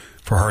for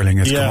hurling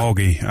as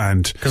camogie.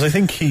 And because I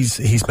think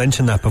he's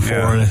mentioned that before,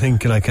 and I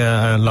think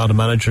a lot of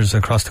managers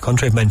across the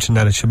country have mentioned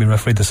that it should be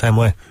refereed the same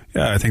way.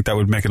 Yeah, I think that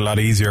would make it a lot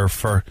easier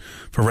for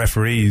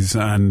referees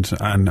and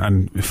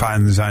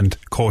fans and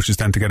coaches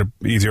then to get a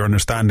easier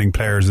understanding,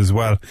 players as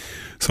well.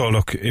 So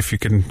look, if you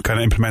can kind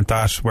of implement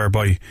that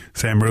whereby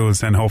same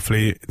rules, then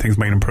hopefully things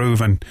might improve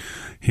and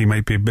he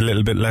might be a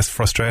little bit less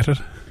frustrated.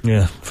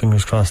 Yeah,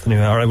 fingers crossed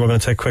anyway. Alright, we're going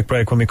to take a quick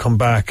break. When we come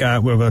back,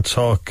 we're going to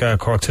talk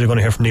Cork City. We're going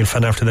to hear from Neil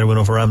Fenn after their win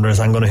over Ramblers.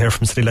 I'm going to hear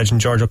from City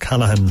legend George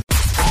O'Callaghan.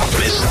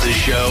 Missed the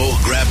show?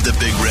 Grab the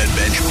Big Red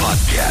Bench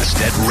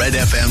podcast at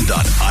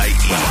redfm.ie.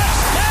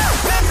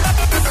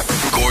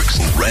 Cork's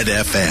Red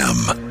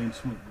FM.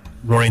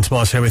 Ruairi and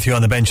Tomas here with you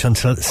on the bench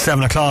until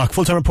 7 o'clock.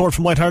 Full-time report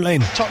from White Hart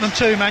Lane. Tottenham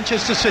 2,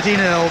 Manchester City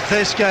 0.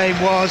 This game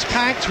was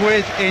packed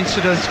with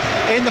incident.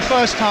 In the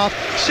first half,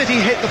 City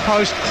hit the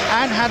post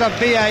and had a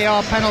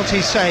VAR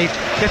penalty saved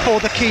before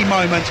the key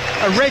moment.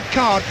 A red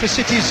card for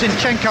City's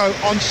Zinchenko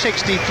on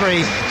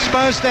 63.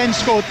 Spurs then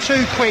scored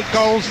two quick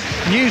goals.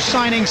 New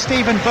signing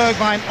Steven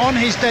Bergwijn on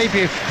his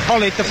debut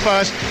volleyed the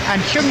first,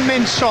 and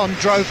Heung-min Son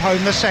drove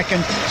home the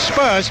second.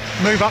 Spurs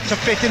move up to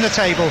 5th in the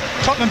table.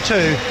 Tottenham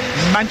 2,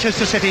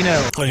 Manchester City 0.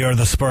 Well, you're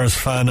the Spurs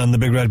fan on the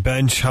Big Red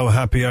Bench. How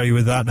happy are you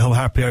with that? And how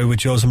happy are you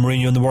with Jose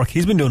Mourinho and the work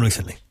he's been doing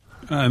recently?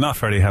 Not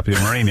very happy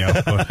with Mourinho,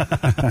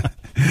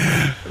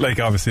 but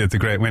obviously it's a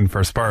great win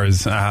for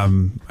Spurs. I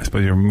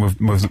suppose you're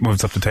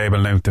moves up the table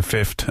now to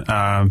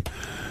 5th,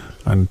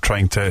 and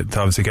trying to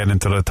obviously get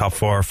into the top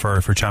 4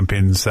 for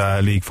Champions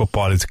League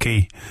football is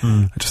key.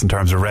 Just in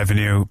terms of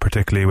revenue,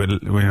 particularly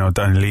with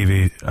Daniel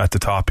Levy at the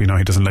top. He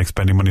doesn't like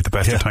spending money at the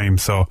best of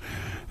times. So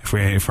if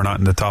we're not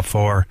in the top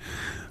 4,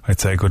 I'd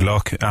say good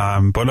luck.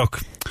 But look,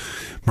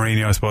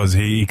 Mourinho, I suppose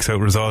he ekes out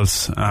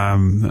results,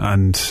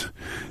 and to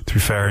be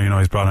fair,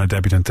 he's brought on a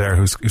debutant there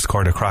who's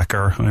scored a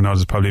cracker. I know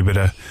there's probably a bit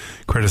of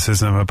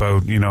criticism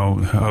about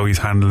how he's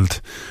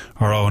handled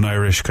our own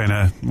Irish kind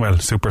of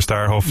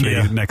superstar.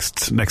 Hopefully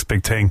next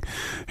big thing.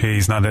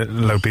 He's not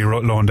allowed to be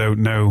loaned out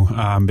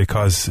now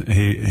because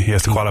he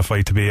has to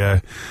qualify to be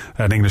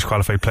an English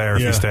qualified player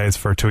if he stays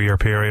for a 2-year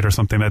period or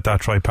something like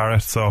that. Try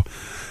Parrott. So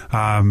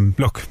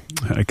look,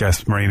 I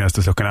guess Marino's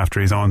just looking after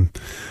his own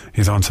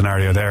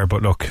scenario there,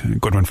 but look,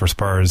 good one for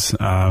Spurs,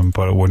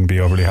 but it wouldn't be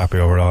overly happy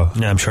overall.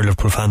 Yeah, I'm sure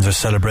Liverpool fans are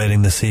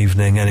celebrating this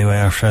evening anyway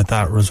after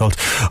that result.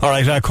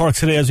 Alright, Cork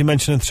City, as you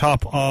mentioned at the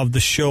top of the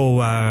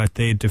show,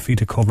 they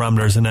defeated Cork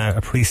Admirals in a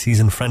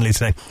pre-season friendly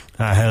today,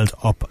 held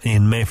up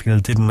in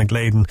Mayfield. Dylan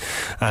McGladen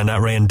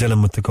and Ray and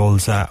Dillon with the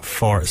goals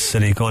for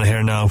City. Going to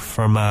hear now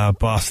from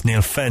boss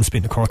Neil Fenn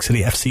speaking to Cork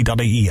City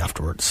FC.ie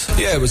afterwards.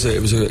 Yeah, it was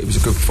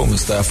a good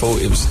performance there. I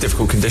thought it was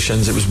difficult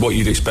conditions. It was what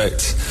you'd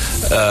expect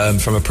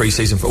from a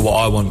pre-season, for what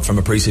I want from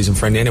a pre-season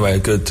friendly anyway. A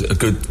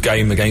good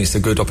game against a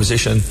good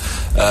opposition.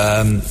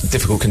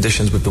 Difficult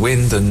conditions with the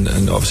wind,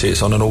 and obviously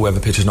it's on an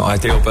all-weather pitch, is not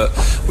ideal, but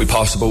we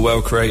passed the ball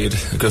well, created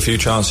a good few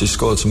chances,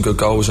 scored some good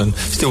goals, and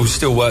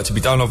still work to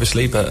be done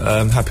obviously, but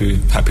happy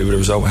with the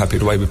result, happy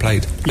with the way we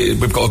played.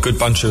 We've got a good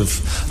bunch of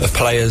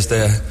players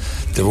there.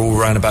 They're all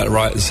around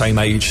about the same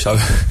age, so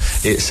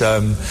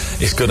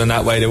it's good in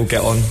that way. They all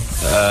get on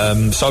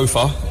so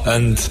far,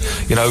 and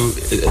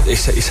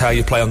it's how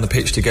you play on the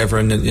pitch together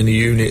in the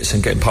units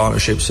and getting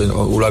partnerships and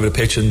all over the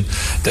pitch, and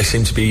they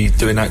seem to be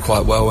doing that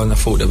quite well. And I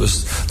thought there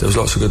was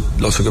lots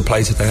of good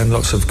play today and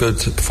lots of good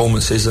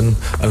performances and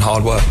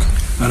hard work.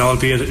 And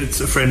albeit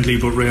it's a friendly,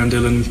 but Ray and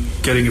Dillon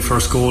getting a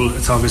first goal,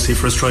 it's obviously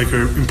for a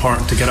striker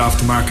important to get off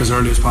the mark as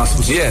early as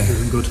possible. So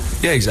good.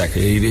 Yeah,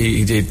 exactly.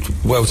 He did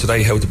well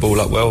today. Held the ball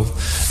up well.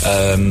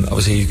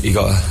 Obviously, he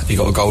got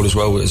a goal as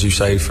well, as you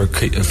say, for a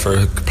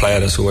player.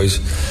 That's always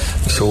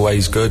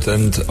good.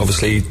 And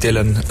obviously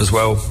Dillon as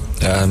well,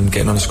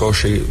 getting on the score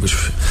sheet,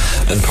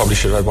 and probably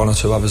should have had one or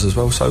two others as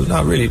well. So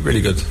no, really,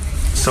 really good.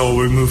 So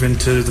we're moving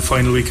to the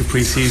final week of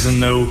pre-season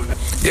now.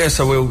 Yeah,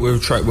 so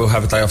we'll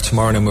have a day off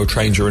tomorrow, and then we'll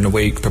train during the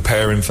week,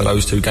 preparing for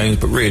those two games,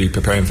 but really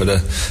preparing for the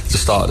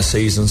start of the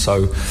season.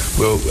 So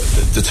the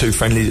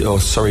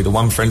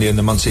one friendly and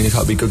the Monsignor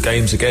Cup will be good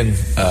games again.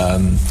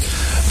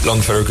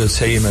 Longford are a good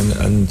team,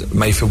 and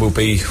Mayfield will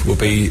be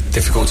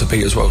difficult to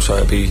beat as well. So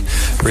it'll be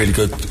really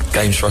good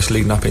games for us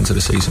leading up into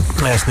the season.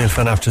 Yes, Neil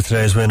Fenn after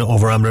today's win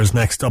over Amber's.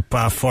 Next up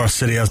for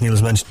City, as Neil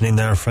was mentioning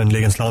there, friendly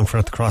against Longford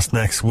at the Cross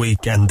next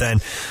week, and then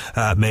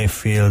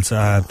Mayfield,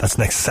 that's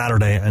next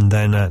Saturday, and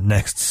then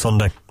next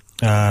Sunday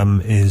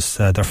is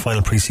their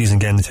final pre-season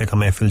game. They take on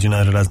Mayfield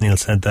United, as Neil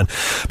said, then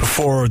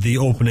before the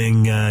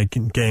opening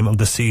game of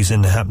the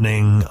season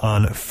happening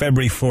on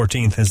February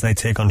 14th as they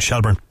take on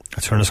Shelbourne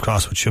at Turner's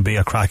Cross, which should be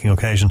a cracking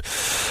occasion.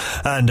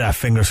 And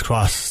fingers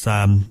crossed,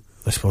 I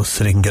suppose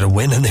City can get a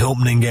win in the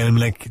opening game.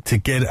 Like, to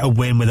get a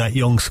win with that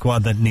young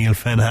squad that Neil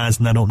Fenn has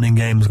in that opening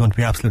game is going to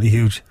be absolutely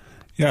huge.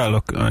 Yeah,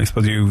 look, I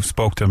suppose you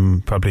spoke to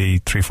him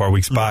probably 3-4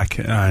 weeks back,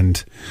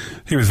 and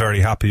he was very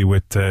happy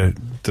with the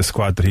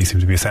squad that he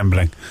seemed to be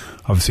assembling.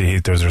 Obviously,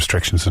 there's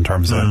restrictions in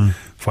terms of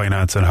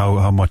finance and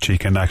how much he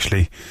can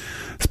actually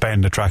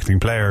spend attracting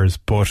players,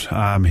 but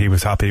he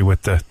was happy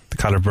with the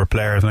calibre of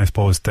players, and I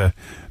suppose the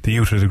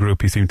youth of the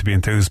group he seemed to be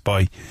enthused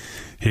by.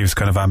 He was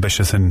kind of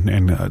ambitious in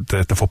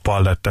the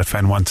football that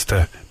Fenn wants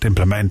to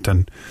implement,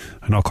 and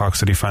I know Cork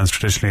City fans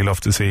traditionally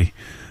love to see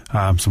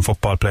some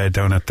football played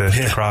down at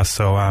the Cross,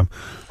 so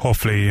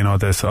hopefully,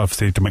 there's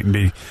obviously there mightn't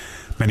be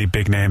many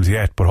big names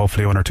yet, but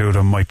hopefully one or two of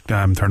them might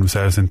turn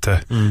themselves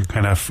into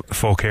kind of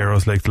folk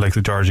heroes like the likes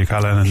of Georgie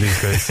O'Callaghan and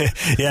these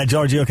guys. Yeah,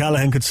 Georgie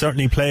O'Callaghan could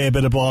certainly play a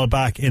bit of ball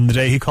back in the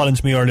day. He called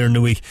into me earlier in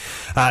the week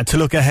to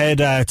look ahead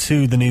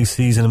to the new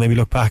season and maybe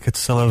look back at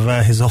some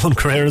of his own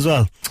career as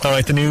well.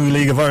 Alright, the new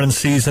League of Ireland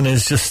season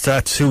is just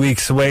 2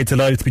 weeks away.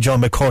 Delighted to be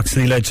joined by Cork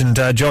City legend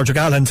George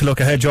O'Callaghan to look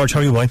ahead. George,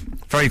 how are you going?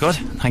 Very good,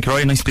 thank you,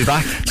 Roy. Nice to be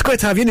back. It's great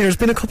to have you in here. It's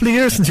been a couple of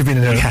years since you've been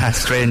in here. Yeah,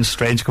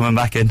 strange coming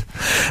back in.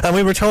 And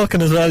we were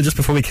talking as well just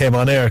before we came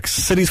on air,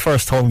 City's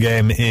first home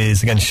game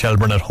is against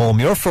Shelbourne at home.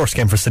 Your first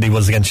game for City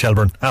was against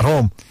Shelbourne at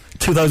home,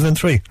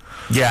 2003.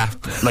 Yeah,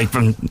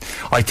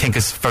 I think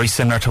it's very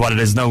similar to what it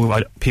is now.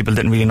 People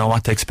didn't really know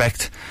what to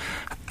expect,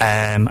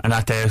 and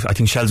that day I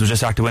think Shells was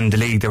just after winning the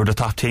league. They were the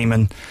top team,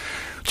 and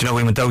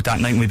we went out that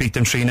night and we beat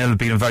them 3-0,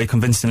 beat them very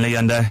convincingly,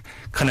 and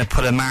kind of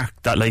put a mark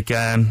that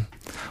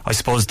I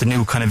suppose the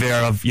new kind of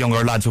era of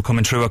younger lads were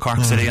coming through at Cork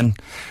City, and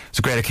it was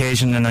a great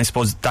occasion, and I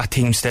suppose that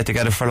team stayed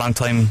together for a long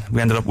time.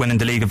 We ended up winning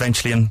the league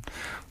eventually and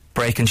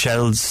breaking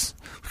Shells.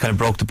 We kind of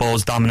broke the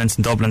Bows' dominance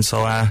in Dublin,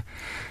 so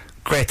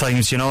great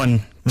times,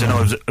 and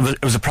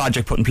it was a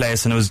project put in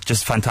place, and it was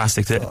just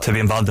fantastic to be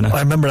involved in it. I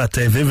remember that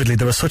day vividly.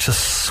 There was such a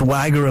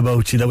swagger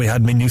about you that we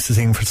hadn't been used to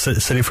seeing for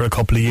City for a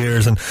couple of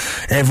years, and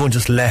everyone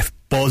just left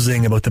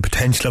buzzing about the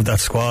potential of that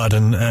squad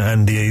and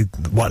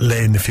what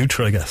lay in the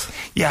future, I guess.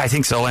 Yeah, I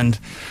think so, and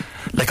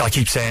like I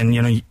keep saying,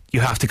 you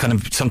have to kind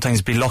of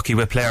sometimes be lucky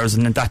with players,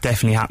 and that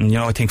definitely happened.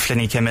 I think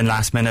Flinney came in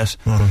last minute.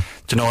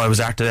 I was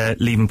after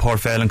leaving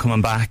Port Vale and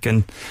coming back,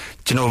 and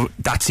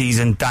that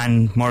season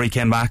Dan Murray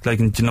came back,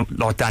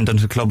 what Dan done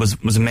to the club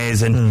was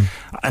amazing,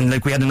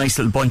 and we had a nice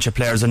little bunch of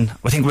players, and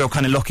I think we were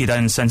kind of lucky then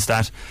in the sense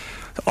that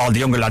all the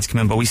younger lads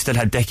come in, but we still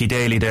had Decky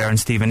Daly there and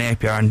Stephen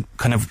Napier, and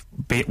kind of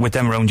with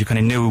them around you kind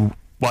of knew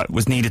what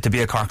was needed to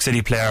be a Cork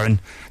City player and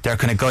their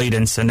kind of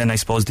guidance, and then I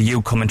suppose the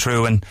youth coming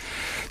through, and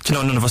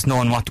none of us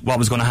knowing what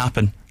was going to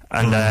happen,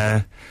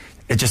 and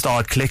it just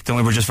all clicked, and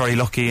we were just very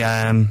lucky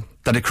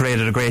that it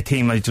created a great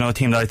team, a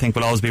team that I think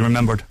will always be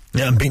remembered.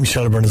 Yeah, and beating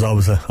Shelburne is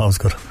always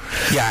good.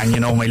 Yeah, and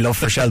my love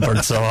for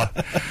Shelburne, so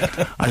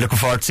I'm looking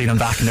forward to seeing them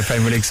back in the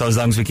Premier League, so as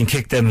long as we can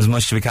kick them as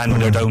much as we can when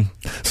they're down.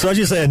 So as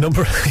you say, a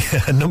number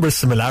of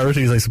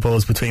similarities, I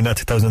suppose, between that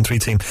 2003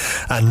 team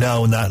and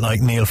now, in that like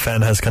Neil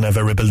Fenn has kind of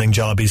a rebuilding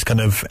job. He's kind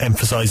of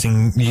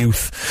emphasising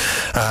youth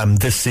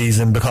this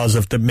season because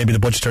of maybe the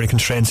budgetary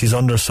constraints he's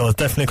under, so it's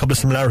definitely a couple of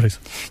similarities.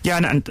 Yeah,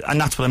 and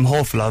that's what I'm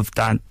hopeful of,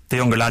 that the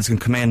younger lads can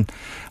come in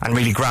and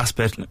really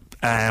grasp it.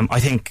 I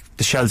think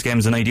the Shells game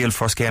is an ideal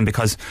first game,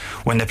 because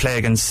when they play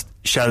against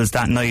Shells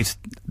that night,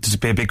 there's a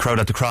big crowd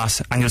at the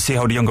Cross, and you'll see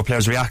how the younger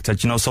players reacted.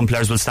 Some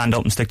players will stand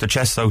up and stick their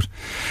chests out,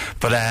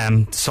 but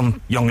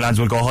some young lads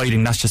will go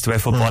hiding. That's just the way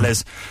football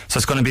is. So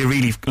it's going to be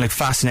really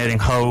fascinating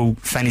how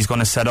Fenny's going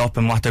to set up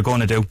and what they're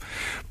going to do.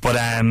 But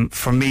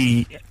for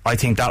me, I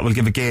think that will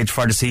give a gauge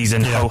for the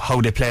season,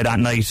 how they play that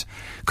night,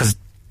 because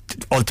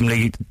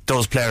ultimately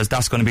those players,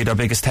 that's going to be their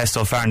biggest test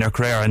so far in their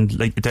career, and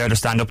they either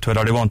stand up to it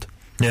or they won't.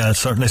 Yeah,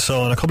 certainly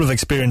so. And a couple of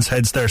experienced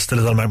heads there still,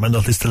 as well. Mark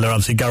Mendel still there.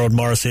 Obviously, Garrod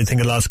Morrissey, I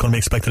think a lot's going to be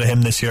expected of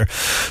him this year.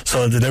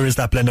 So there is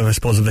that blend of, I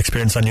suppose, of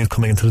experience and youth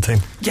coming into the team.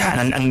 Yeah,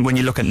 and when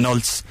you look at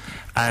Nults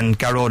and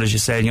Garrod, as you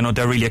said,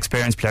 they're really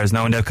experienced players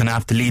now, and they're going to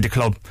have to lead the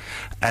club.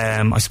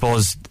 I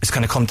suppose it's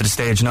kind of come to the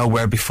stage now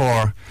where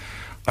before,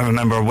 I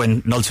remember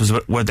when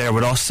Nults were there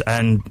with us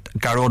and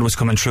Garrod was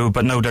coming through,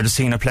 but now they're the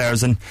senior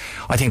players, and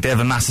I think they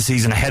have a massive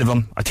season ahead of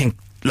them. I think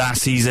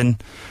last season,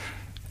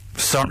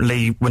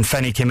 certainly when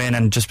Fenny came in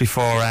and just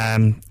before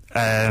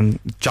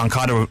John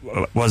Cotter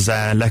was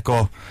let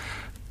go,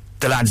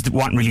 the lads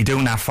weren't really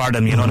doing that for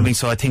them, you know what I mean?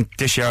 So I think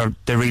this year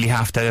they really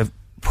have to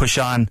push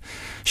on,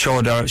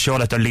 show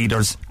that they're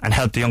leaders, and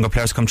help the younger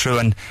players come through,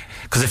 and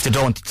because if they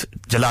don't,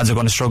 the lads are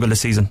going to struggle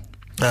this season.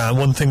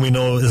 One thing we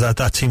know is that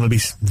team will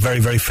be very,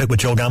 very fit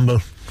with Joe Gamble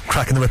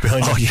cracking the whip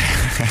behind you.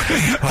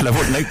 Yeah. Well, I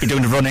wouldn't like to be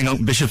doing the running out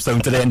in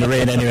Bishopstown today in the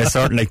rain anyway,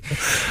 certainly.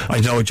 I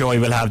know Joey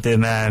will have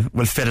them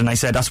will fit, and I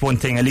said that's one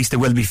thing, at least they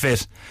will be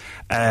fit.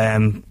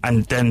 And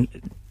then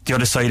the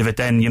other side of it,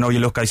 then you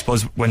look, I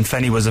suppose, when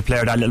Fenny was a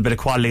player, that little bit of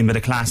quality and bit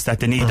of class that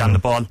they need on the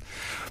ball.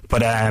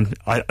 But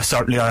I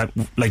certainly,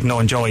 like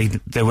knowing Joey,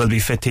 they will be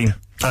a fit team.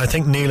 I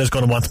think Neil is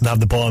going to want them to have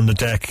the ball on the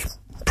deck,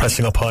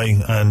 pressing up high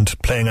and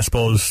playing, I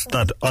suppose,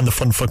 that on the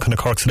front foot kind of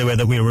Cork City way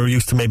that we were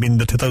used to maybe in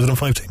the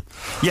 2005 team.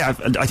 Yeah,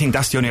 I think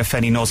that's the only way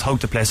Fenny knows how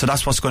to play, so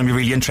that's what's going to be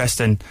really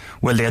interesting.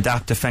 Will they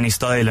adapt to Fenny's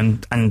style?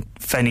 And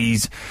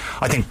Fenny's,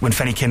 I think when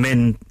Fenny came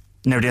in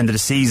near the end of the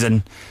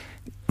season,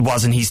 it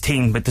wasn't his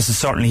team, but this is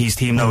certainly his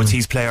team now. It's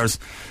his players,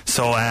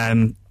 so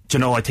I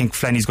think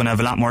Fenny's going to have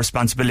a lot more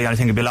responsibility, and I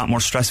think it'll be a lot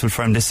more stressful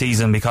for him this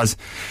season, because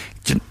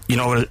being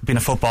a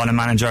footballing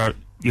manager,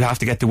 you have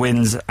to get the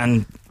wins,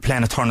 and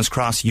playing at Turner's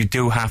Cross, you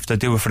do have to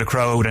do it for the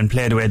crowd and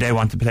play the way they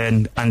want to play,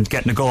 and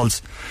getting the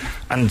goals.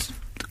 And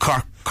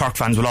Cork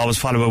fans will always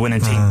follow a winning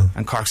team,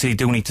 and Cork City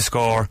do need to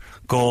score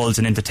goals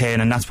and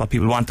entertain, and that's what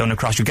people want down the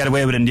Cross. You get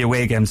away with it in the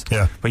away games,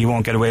 but you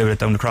won't get away with it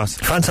down the Cross.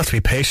 Fans have to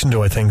be patient,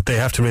 though. I think they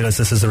have to realise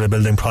this is a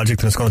rebuilding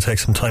project, and it's going to take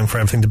some time for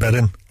everything to bed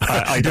in.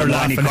 I don't know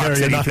any Cork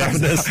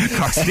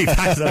City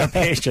fans that are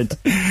patient.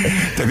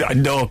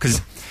 No,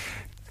 because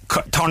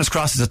Turner's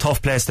Cross is a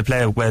tough place to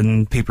play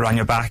when people are on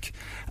your back,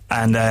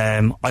 and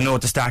I know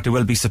at the start there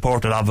will be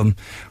supported of them,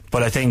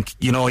 but I think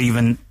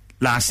even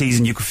last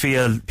season you could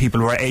feel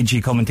people were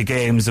edgy coming to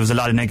games. There was a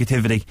lot of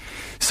negativity,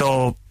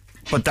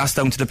 but that's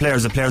down to the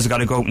players. The players have got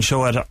to go out and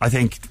show it. I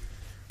think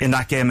in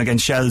that game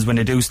against Shells, when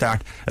they do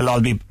start, it'll all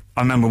be,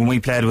 I remember when we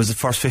played, it was the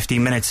first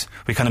 15 minutes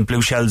we kind of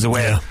blew Shells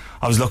away.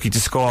 I was lucky to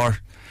score,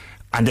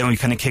 and then we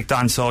kind of kicked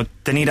on. So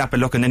they need that bit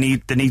of luck, and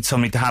they need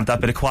somebody to have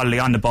that bit of quality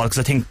on the ball, because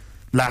I think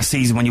last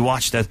season when you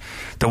watched it,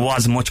 there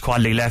wasn't much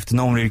quality left.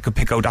 No one really could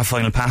pick out that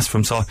final pass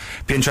from. So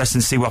it'd be interesting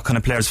to see what kind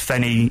of players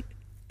Fenny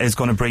is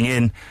going to bring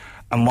in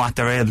and what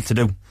they're able to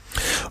do.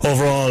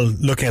 Overall,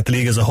 looking at the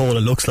league as a whole,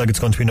 it looks like it's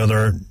going to be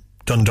another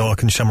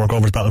Dundalk and Shamrock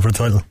Rovers battle for the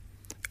title.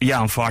 Yeah,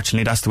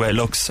 unfortunately that's the way it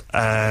looks.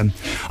 I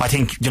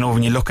think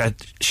when you look at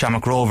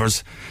Shamrock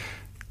Rovers,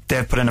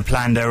 they've put in a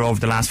plan there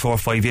over the last 4 or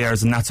 5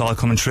 years, and that's all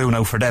coming true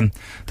now for them.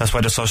 That's why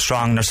they're so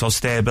strong, they're so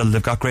stable,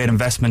 they've got great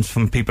investment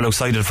from people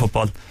outside of the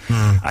football.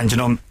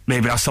 And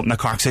maybe that's something that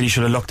Cork City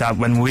should have looked at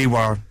when we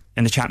were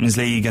in the Champions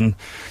League, and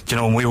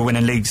when we were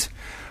winning leagues.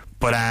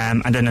 But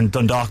and then in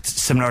Dundalk,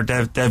 similar,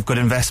 they've good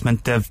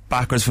investment, they've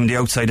backers from the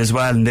outside as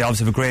well, and they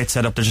obviously have a great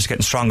setup. They're just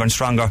getting stronger and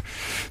stronger.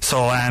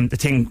 So the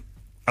thing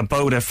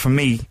about it for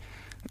me,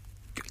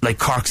 like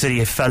Cork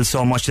City, it fell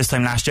so much this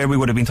time last year, we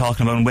would have been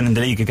talking about winning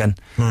the league again.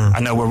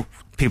 And now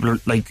people are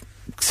like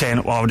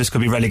saying, oh, this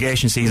could be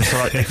relegation season,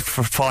 so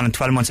for falling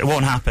 12 months, it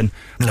won't happen.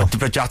 No.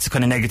 But that's the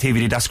kind of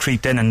negativity that's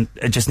creeped in, and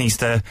it just needs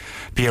to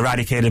be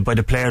eradicated by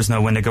the players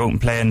now when they go out and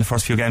play in the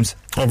first few games.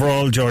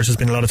 Overall, George, there's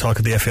been a lot of talk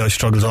of the FAI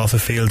struggles off the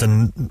field,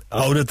 and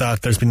out of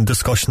that there's been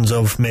discussions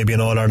of maybe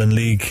an All-Ireland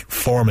League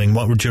forming.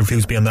 What would your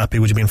views be on that?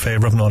 Would you be in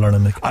favour of an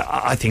All-Ireland League?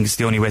 I think it's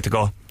the only way to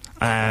go.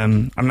 I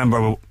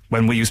remember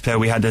when we used to play,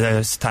 we had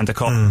the Santa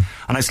Cup, and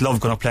I just love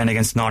going up playing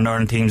against Northern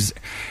Ireland teams.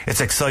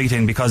 It's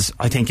exciting because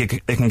I think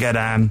it can get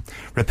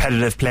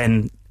repetitive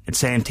playing the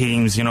same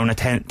teams, in a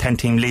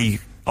 10-team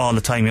league all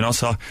the time,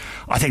 so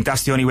I think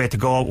that's the only way to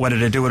go, whether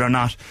they do it or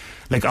not.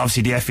 Like,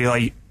 obviously the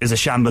FAI is a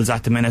shambles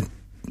at the minute.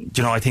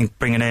 I think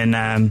bringing in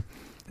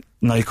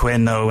Niall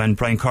Quinn now and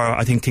Brian Kerr,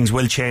 I think things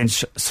will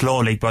change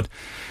slowly, but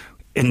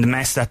in the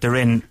mess that they're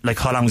in, like,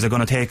 how long is it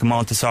going to take them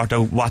all to sort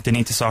out what they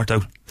need to sort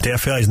out? The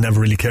FAI has never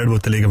really cared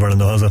about the League of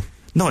Ireland, though, has it?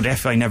 No, the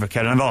FAI never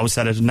cared, and I've always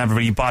said it never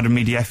really bothered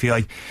me, the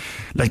FAI.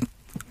 Like,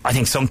 I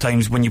think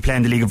sometimes when you play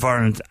in the League of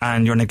Ireland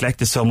and you're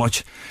neglected so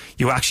much,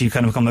 you actually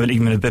kind of become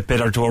even a bit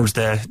bitter towards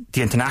the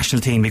international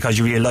team, because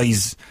you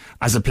realise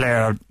as a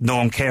player no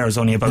one cares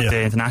only about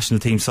the international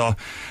team. So,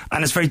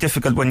 and it's very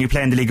difficult when you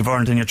play in the League of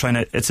Ireland and you're trying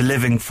to, it's a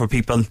living for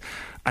people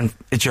and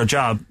it's your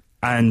job,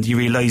 and you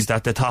realise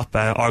that the top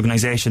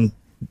organisation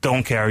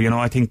don't care.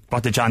 I think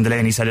what the John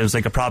Delaney said, it was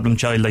like a problem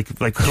child, like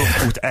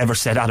who would ever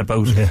say that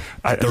about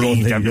a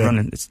league that we're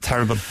running? It's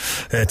terrible.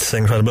 It's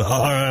incredible.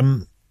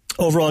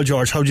 Overall,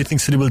 George, how do you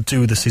think City will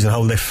do this season? How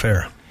will they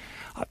fare?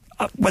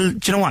 Well, do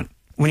you know what?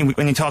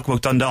 When you talk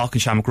about Dundalk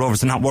and Shamrock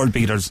Rovers, they're not world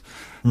beaters.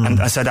 And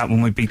I said that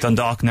when we beat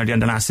Dundalk near the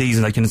end of last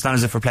season. Like, it's not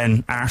as if we're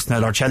playing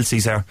Arsenal or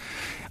Chelsea's here.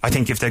 I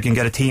think if they can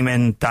get a team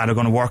in that are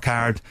going to work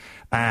hard,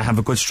 have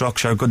a good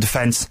structure, good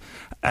defence.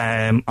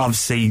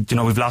 Obviously,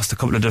 we've lost a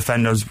couple of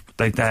defenders,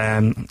 like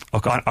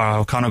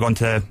O'Connor going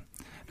to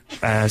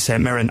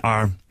St Mirren,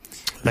 or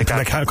like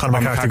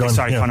Conor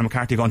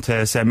McCarthy going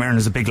to St Mirren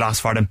is a big loss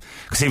for them,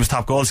 because he was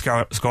top goal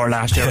scorer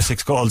last year with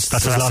 6 goals.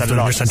 That's his last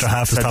year. Centre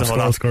half is top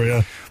goal scorer,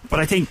 yeah. But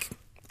I think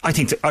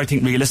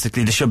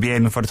realistically they should be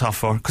aiming for the top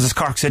 4, because it's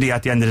Cork City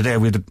at the end of the day.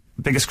 We're the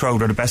biggest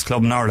crowd, or the best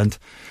club in Ireland,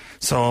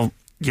 so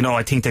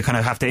I think they kind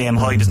of have to aim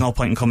high. There's no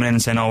point in coming in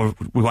and saying, oh,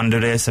 we want to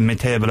do this and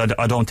mid-table.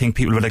 I don't think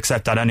people would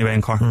accept that anyway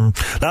in Cork.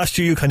 Last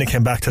year you kind of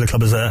came back to the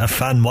club as a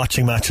fan,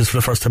 watching matches for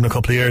the first time in a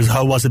couple of years.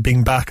 How was it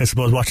being back, I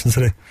suppose, watching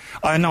City?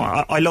 I know,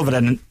 I love it,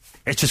 and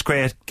it's just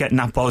great getting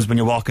that buzz when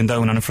you're walking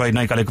down on a Friday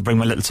night. I could bring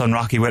my little son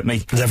Rocky with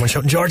me. Is everyone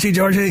shouting, Georgie,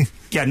 Georgie?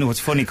 Yeah, no, it's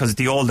funny because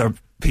the older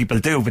people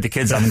do, but the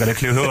kids haven't got a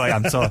clue who I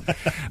am. So,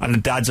 and the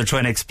dads are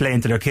trying to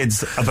explain to their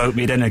kids about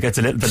me, then it gets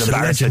a little bit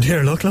embarrassing.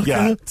 Here, look.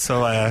 Yeah,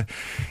 so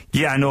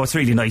no, it's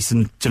really nice,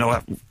 and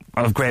I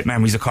have great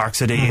memories of Cork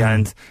City,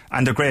 and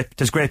they're great.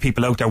 There's great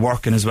people out there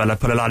working as well. I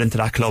put a lot into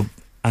that club,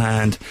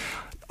 and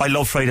I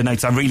love Friday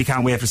nights. I really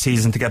can't wait for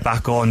season to get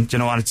back on.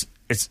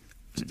 It's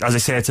as I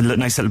say, it's a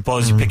nice little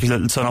buzz. You pick your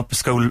little son up at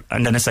school,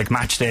 and then it's like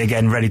match day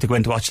again, ready to go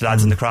in to watch the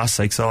lads in the cross.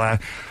 So I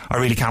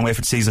really can't wait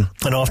for the season.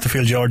 And off the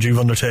field, George, you've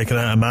undertaken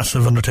a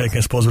massive undertaking,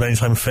 I suppose, with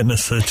Anytime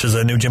Fitness, which is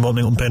a new gym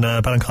opening up in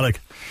Ballincollig.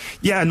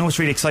 Yeah, no, it's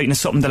really exciting. It's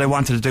something that I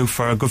wanted to do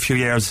for a good few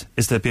years,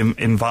 is to be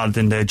involved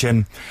in the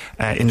gym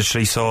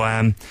industry. So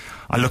I'm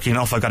lucky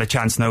enough I got a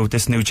chance now with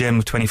this new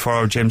gym,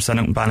 24-hour gym set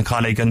out in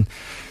Ballincollig, and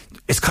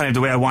it's kind of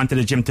the way I wanted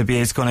the gym to be.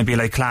 It's going to be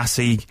like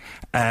classy.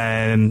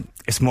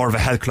 It's more of a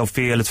health club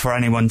feel. It's for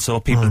anyone, so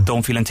people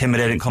don't feel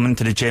intimidated coming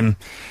into the gym.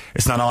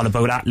 It's not all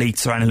about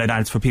athletes or anything like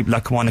that. It's for people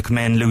that want to come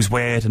in, lose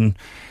weight, and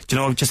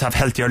just have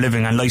healthier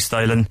living and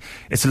lifestyle. And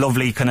it's a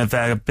lovely kind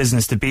of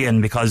business to be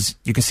in, because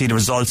you can see the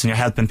results and you're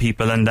helping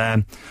people. And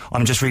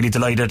I'm just really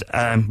delighted.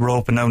 We're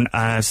open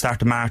now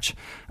start of March,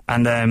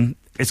 and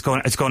it's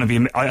going to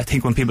be. I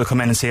think when people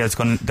come in and see it,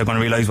 they're going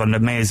to realise what an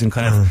amazing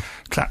kind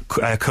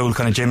of cool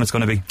kind of gym it's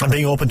going to be. And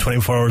being open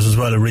 24 hours as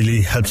well, it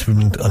really helps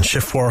people on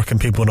shift work and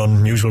people with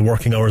unusual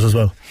working hours as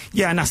well.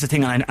 Yeah, and that's the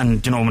thing.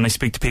 And when I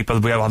speak to people,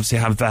 we obviously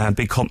have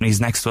big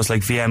companies next to us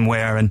like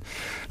VMware and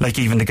like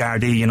even the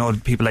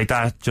Gardaí, people like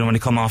that. When they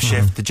come off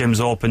shift, the gym's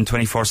open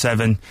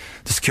 24/7.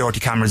 The security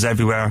cameras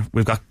everywhere.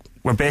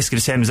 We're basically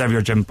the same as every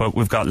other gym, but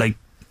we've got like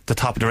the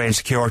top of the range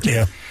security,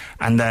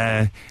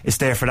 and it's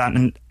there for that.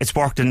 And it's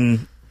worked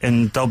in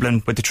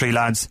Dublin with the 3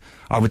 lads,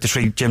 or with the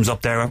 3 gyms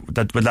up there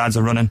that with lads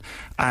are running,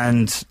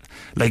 and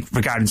like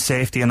regarding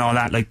safety and all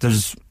that, like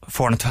there's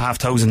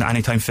 4,500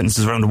 Anytime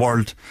Fitnesses around the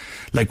world.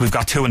 Like we've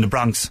got 2 in the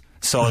Bronx,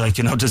 so like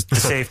just the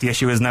safety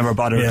issue is never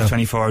bothered at the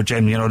 24-hour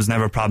gym. There's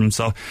never a problem.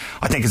 So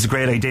I think it's a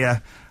great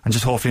idea, and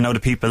just hopefully now the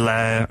people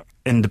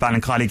in the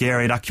Ballincollig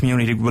area, that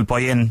community, will buy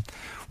in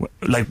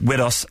like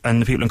with us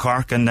and the people in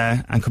Cork, and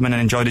come in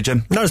and enjoy the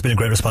gym. There's been a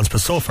great response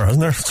so far,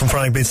 hasn't there? Some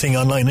I've been seeing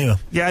online anyway.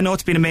 Yeah, no,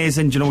 it's been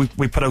amazing.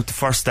 We put out the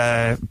first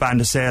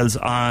band of sales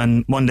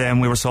on Monday,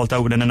 and we were sold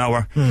out within an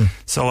hour.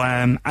 So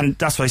and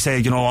that's why I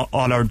say, all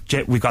our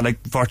we've got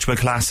like virtual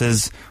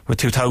classes with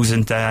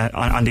 2,000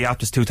 on the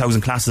app. There's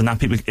 2,000 classes, and that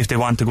people, if they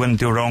want to go in and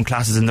do their own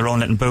classes in their own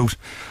little booth.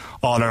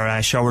 All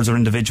our showers are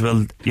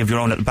individual. You have your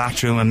own little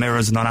bathroom and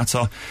mirrors and all that.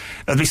 So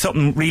it'll be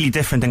something really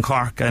different in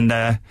Cork,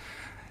 and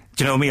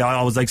do you know me? I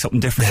always like something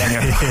different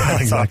anyway. Yeah,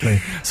 exactly.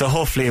 So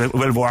hopefully it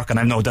will work, and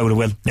I've no doubt it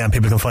will. Yeah, and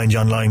people can find you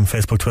online,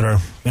 Facebook, Twitter,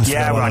 Instagram.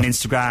 Yeah, we're on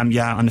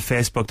Instagram, on the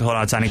Facebook, the whole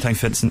odds Anytime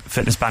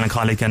Fitness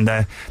Ballincollig, and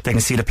they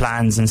can see the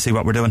plans and see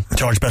what we're doing.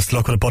 George, best of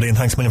luck with it, buddy, and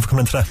thanks a million for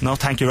coming in today. No,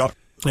 thank you, Rob.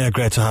 Yeah,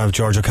 great to have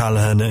George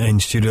O'Callaghan in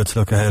studio to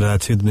look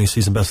ahead to the new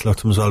season. Best of luck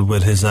to him as well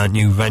with his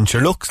new venture.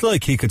 Looks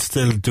like he could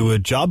still do a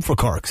job for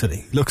Cork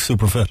City. Looks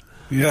super fit.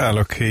 Yeah,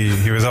 look,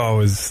 he was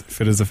always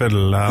fit as a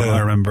fiddle. I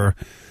remember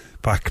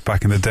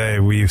back in the day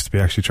we used to be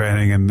actually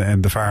training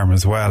in the farm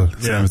as well,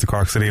 same as the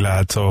Cork City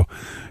lad, so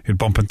you'd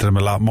bump into them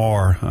a lot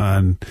more,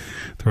 and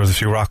there was a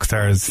few rock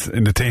stars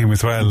in the team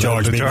as well.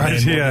 George, they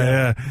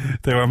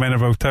were men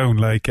about town,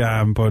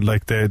 but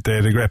they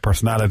had a great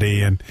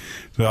personality, and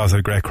they also had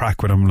a great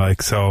crack with him,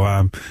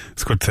 so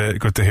it's good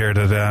to hear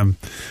that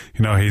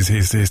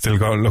he's still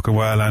looking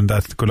well, and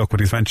that good luck with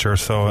his venture.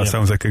 So it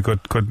sounds like a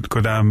good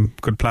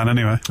plan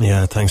anyway.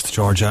 Yeah, thanks to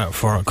George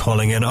for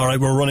calling in. Alright,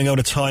 we're running out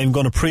of time.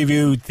 Going to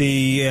preview the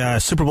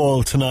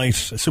Superbowl tonight,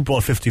 Super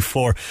Bowl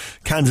 54,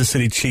 Kansas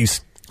City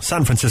Chiefs,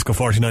 San Francisco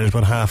 49ers,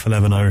 about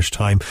 11:30 Irish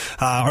time.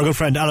 Our good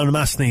friend Alan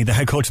O'Mastney, the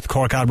head coach of the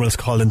Cork Admirals,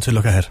 called in to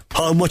look ahead.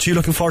 How much are you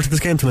looking forward to this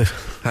game tonight?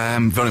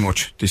 Very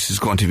much. This is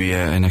going to be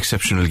an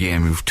exceptional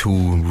game. We have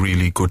two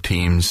really good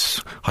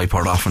teams,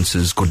 high-powered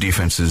offences, good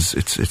defences.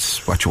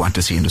 It's what you want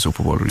to see in the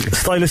Super Bowl, really.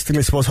 Stylistically,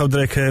 I suppose, how do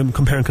they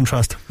compare and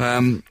contrast?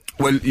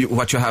 Well,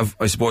 what you have,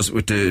 I suppose,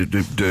 with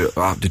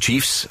the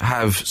Chiefs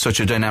have such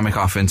a dynamic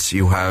offense.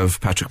 You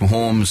have Patrick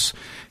Mahomes,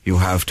 you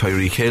have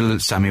Tyreek Hill,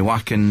 Sammy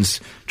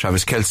Watkins,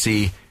 Travis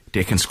Kelce.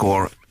 They can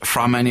score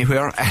from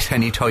anywhere at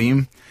any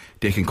time.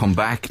 They can come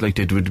back like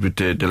they did with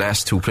the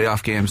last two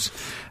playoff games.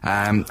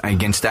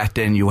 Against that,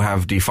 then you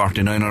have the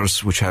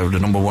 49ers, which have the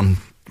number one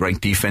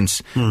ranked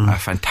defense, a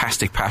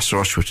fantastic pass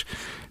rush with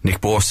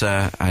Nick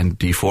Bosa and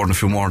D Ford and a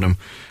few more of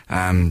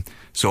them.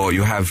 So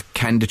you have,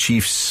 can the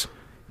Chiefs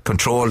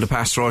control the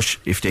pass rush?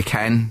 If they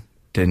can,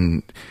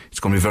 then it's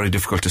going to be very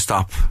difficult to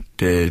stop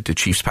the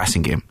Chiefs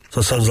passing game.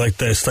 So it sounds like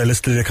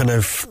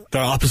stylistically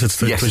they're opposites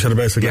to each other,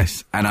 basically.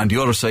 Yes, and on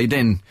the other side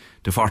then,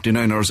 the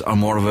 49ers are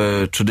more of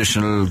a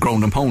traditional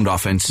ground and pound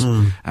offense,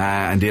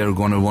 and they're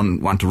going to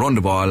want to run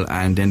the ball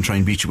and then try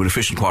and beat you with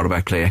efficient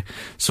quarterback play.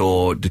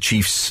 So the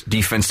Chiefs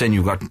defense, then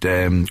you've got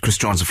Chris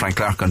Jones and Frank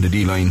Clark on the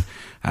D-line.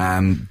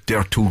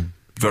 They're two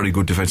very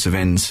good defensive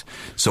ends.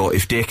 So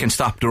if they can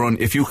stop the run,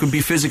 if you can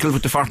be physical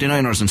with the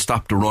 49ers and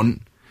stop the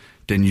run,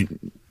 then you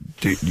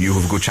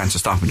have a good chance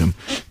of stopping them.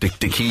 The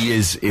key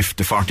is, if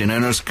the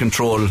 49ers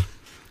control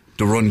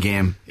the run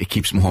game, it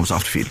keeps Mahomes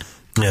off the field.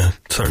 Yeah,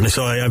 certainly.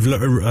 So I've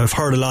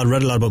read a lot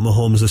about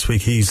Mahomes this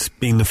week. He's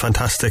been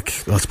fantastic,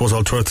 I suppose,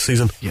 all throughout the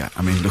season. Yeah,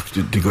 I mean, look,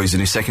 the guy's in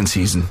his second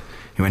season.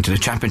 He went to the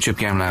championship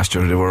game last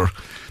year. They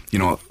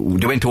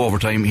went to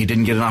overtime. He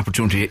didn't get an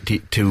opportunity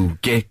to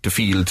get the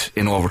field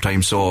in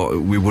overtime, so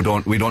we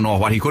don't know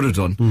what he could have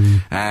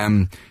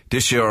done.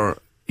 This year,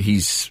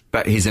 he's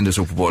in the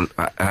Super Bowl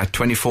at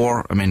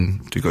 24. I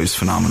mean, the guy's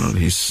phenomenal.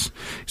 He's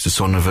the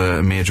son of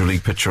a major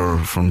league pitcher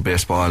from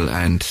baseball,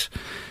 and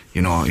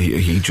he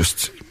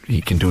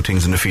can do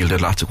things in the field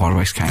that lots of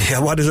quarterbacks can't. Yeah,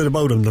 what is it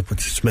about him that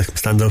just makes him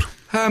stand out?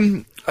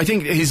 I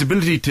think his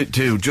ability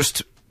to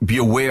just be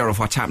aware of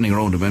what's happening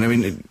around him. And I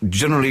mean,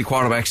 generally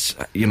quarterbacks,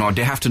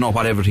 they have to know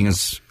what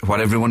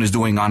everyone is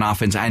doing on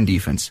offense and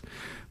defense.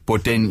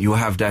 But then you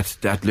have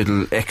that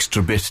little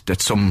extra bit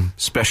that some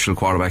special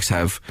quarterbacks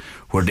have,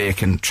 where they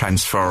can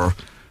transfer,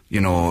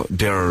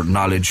 their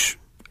knowledge,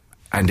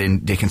 and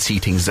then they can see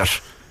things that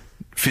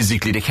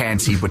physically they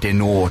can't see, but they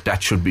know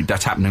that's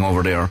happening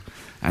over there.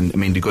 And I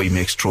mean, the guy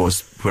makes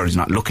throws where he's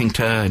not looking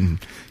to, and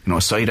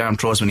sidearm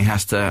throws when he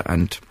has to,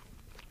 and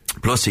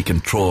plus he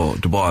can throw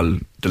the ball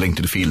the length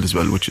of the field as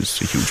well, which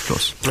is a huge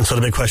plus. And so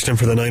the big question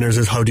for the Niners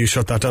is, how do you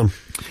shut that down?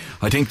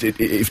 I think that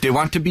if they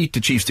want to beat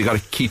the Chiefs, they got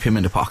to keep him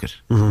in the pocket.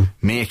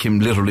 Make him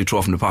literally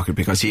throw from the pocket,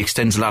 because he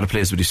extends a lot of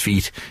plays with his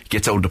feet,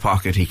 gets out of the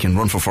pocket, he can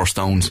run for first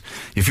downs.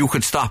 If you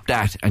could stop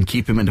that and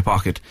keep him in the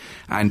pocket,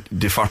 and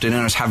the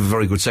 49ers have a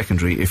very good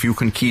secondary, if you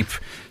can keep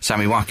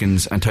Sammy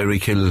Watkins and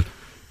Tyreek Hill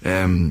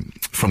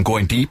from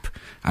going deep,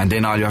 and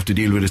then all you have to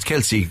deal with is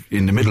Kelce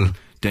in the middle,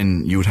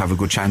 then you would have a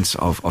good chance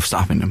of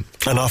stopping them.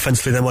 And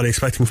offensively then, what are you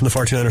expecting from the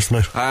 49ers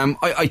tonight?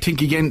 I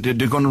think again they're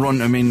going to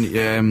run. I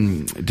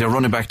mean, their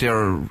running back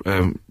there,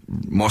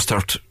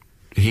 Mostert,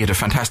 he had a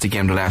fantastic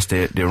game the last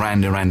day. They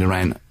ran.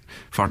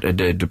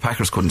 The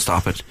Packers couldn't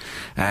stop it.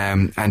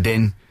 And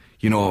then,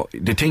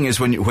 the thing is,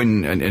 when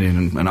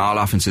in all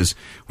offenses,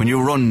 when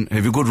you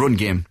have a good run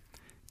game,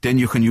 then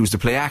you can use the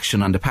play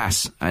action on the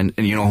pass, and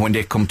when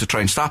they come to try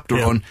and stop the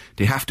run,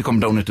 they have to come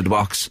down into the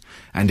box,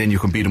 and then you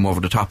can beat them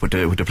over the top with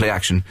the play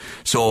action.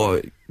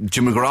 So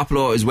Jimmy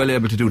Garoppolo is well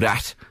able to do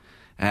that.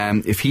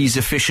 If he's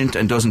efficient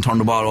and doesn't turn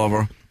the ball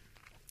over,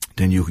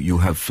 then you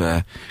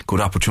have good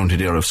opportunity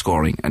there of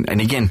scoring. And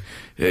again,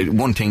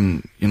 one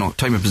thing,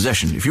 time of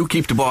possession. If you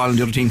keep the ball and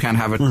the other team can't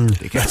have it,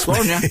 they can't score,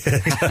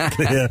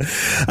 Exactly, yeah.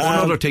 One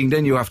other thing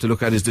then you have to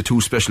look at is the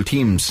two special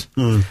teams.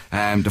 The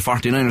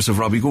 49ers have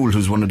Robbie Gould,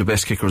 who's one of the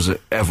best kickers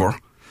ever.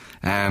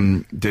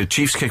 The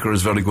Chiefs kicker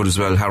is very good as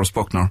well, Harris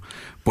Buckner,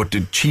 but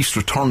the Chiefs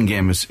return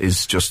game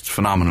is just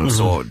phenomenal.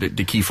 So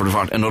the key for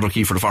another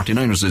key for the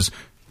 49ers is,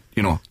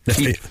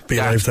 keep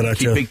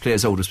big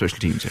plays out of special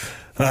teams.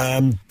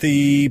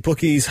 The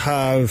bookies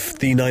have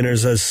the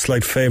Niners as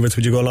slight favourites.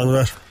 Would you go along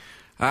with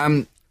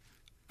that?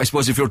 I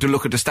suppose if you were to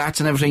look at the stats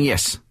and everything,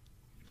 yes.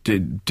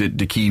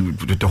 The key,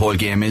 the whole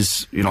game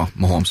is,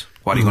 Mahomes.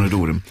 What are you going to do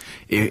with him?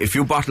 If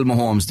you bottle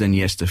Mahomes, then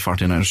yes, the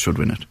 49ers should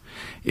win it.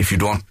 If you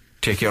don't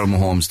take care of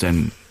Mahomes,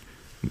 then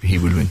he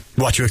will win.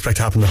 What do you expect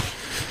to happen though?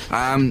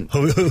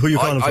 Who are you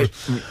calling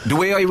for? The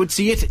way I would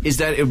see it is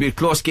that it will be a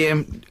close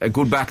game, a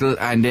good battle,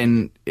 and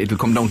then it'll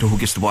come down to who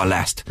gets the ball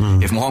last.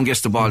 If Mahomes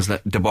gets the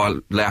ball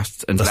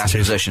last and the last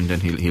possession,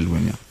 then he'll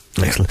win, yeah.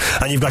 Excellent.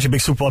 And you've got your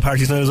big Superbowl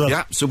parties tonight as well?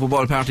 Yeah,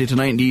 Superbowl party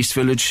tonight in the East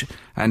Village,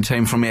 and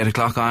time from 8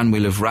 o'clock on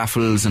we'll have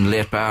raffles and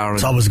late bar.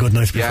 It's always a good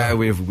night. Yeah,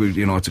 we've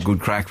it's a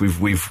good crack. We've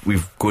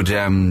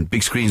good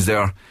big screens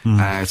there.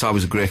 It's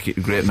always a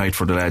great night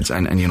for the lads,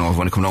 and when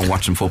they come down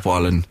watching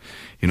football and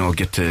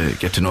get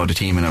to know the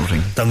team and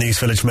everything. Down the East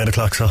Village from 8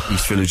 o'clock, so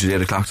East Village at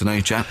 8 o'clock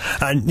tonight, yeah.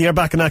 And you're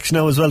back in action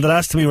now as well. The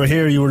last time you were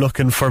here, you were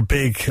looking for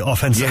big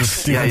offensive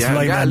defensive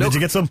linemen. Did you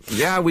get some?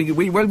 Yeah,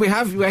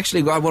 we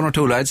actually got one or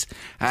two lads.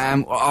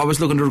 I was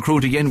looking to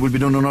recruit again. We'll be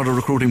doing another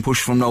recruiting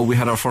push from now. We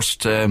had our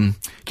first game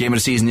of the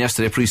season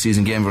yesterday,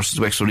 pre-season game versus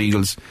Wexford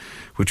Eagles,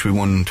 which we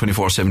won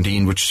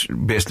 24-17, which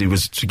basically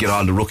was to get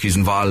all the rookies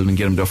involved and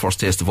get them their first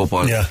taste of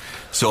football. Yeah.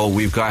 So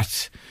we've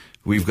got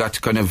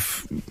kind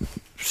of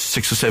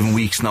 6 or 7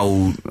 weeks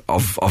now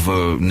of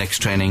a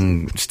next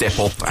training step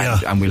up,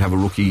 and we'll have a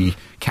rookie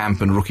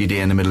camp and rookie day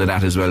in the middle of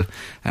that as well.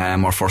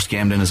 Our first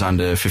game then is on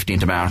the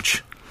 15th of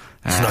March.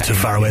 It's not too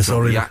far away, so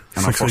really. Yeah,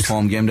 and our first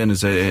home game then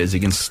is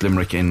against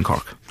Limerick in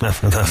Cork. That's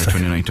fantastic.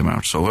 On the 29th of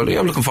March. So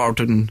I'm looking forward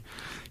to it. And,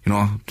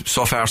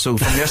 so far, so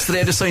from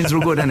yesterday, the signs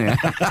were good anyway.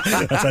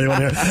 That's all you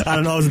want to hear.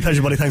 Alan, always a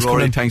pleasure, buddy. Thanks for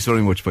coming. Thanks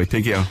very much, boy.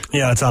 Take care.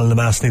 Yeah, it's Alan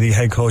Lemassney, the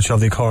head coach of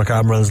the Cork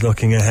Admirals,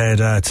 looking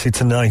ahead to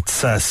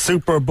tonight's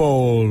Super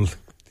Bowl.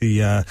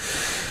 The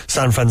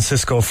San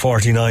Francisco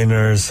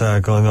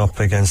 49ers going up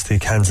against the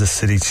Kansas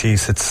City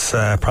Chiefs.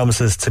 It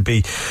promises to be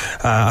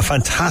a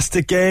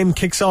fantastic game.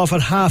 Kicks off at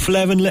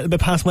 11:30, a little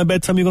bit past my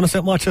bedtime. You going to sit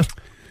and watch it?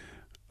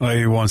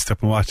 I won't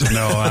step and watch it,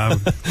 no.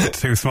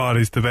 Too small,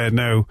 he's to bed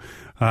now.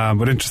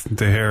 But interesting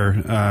to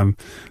hear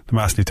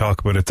Lemassney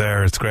talk about it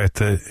there. It's great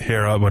to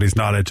hear about his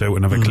knowledge. I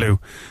wouldn't have a clue,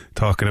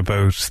 talking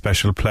about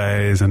special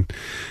plays and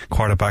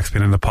quarterbacks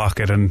being in the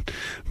pocket, and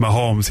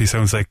Mahomes, he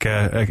sounds like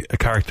a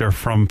character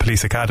from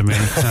Police Academy.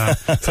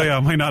 So yeah,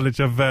 my knowledge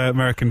of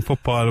American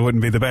football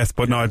wouldn't be the best,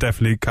 but no, I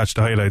definitely catch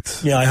the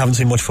highlights. Yeah, I haven't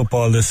seen much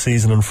football this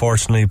season,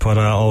 unfortunately, but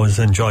I always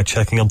enjoy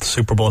checking out the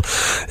Super Bowl.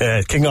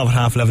 Kicking off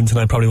at 11:30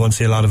 tonight, probably won't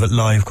see a lot of it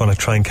live. Going to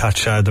try and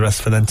catch the rest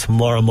of it then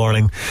tomorrow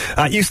morning.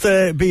 Used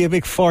to be a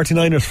big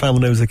 49ers fan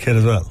when I was a kid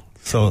as well.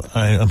 So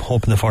I'm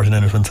hoping the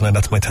 49ers win tonight.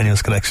 That's my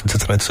tenuous connection to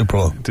tonight's Super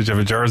Bowl. Did you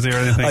have a jersey or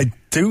anything? I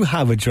do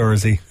have a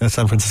jersey, a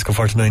San Francisco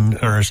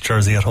 49ers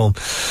jersey at home.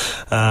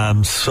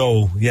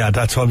 So yeah,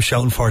 that's what I'm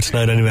shouting for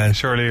tonight anyway.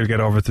 Surely you'll get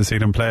over to see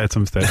them play at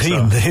some stage. So.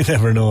 You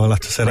never know. I'll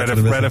have to say that.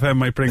 Red FM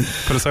might put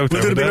us out there.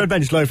 We'll do the Big Red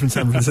Bench live from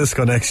San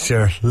Francisco next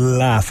year.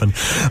 Laughing.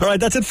 Alright,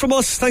 that's it from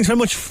us. Thanks very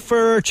much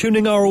for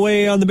tuning our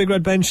way on the Big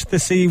Red Bench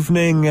this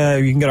evening.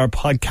 You can get our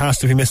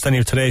podcast if you missed any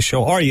of today's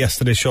show or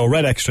yesterday's show,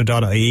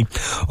 redextra.ie,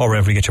 or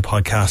wherever you get your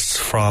podcasts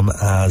from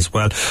as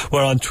well.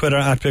 We're on Twitter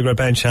at Big Red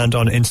Bench and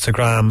on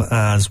Instagram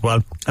as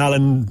well.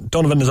 Alan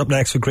Donovan is up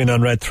next with Green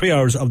on Red. 3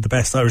 hours of the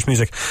best Irish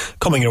music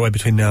coming your way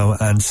between now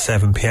and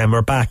 7 p.m.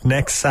 We're back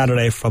next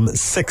Saturday from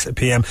 6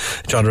 p.m.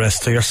 Enjoy the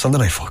rest of your Sunday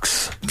night,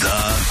 folks.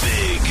 The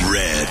Big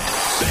Red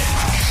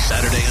Bench,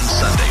 Saturday and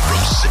Sunday from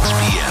 6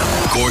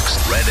 p.m.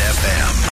 Cork's Red FM.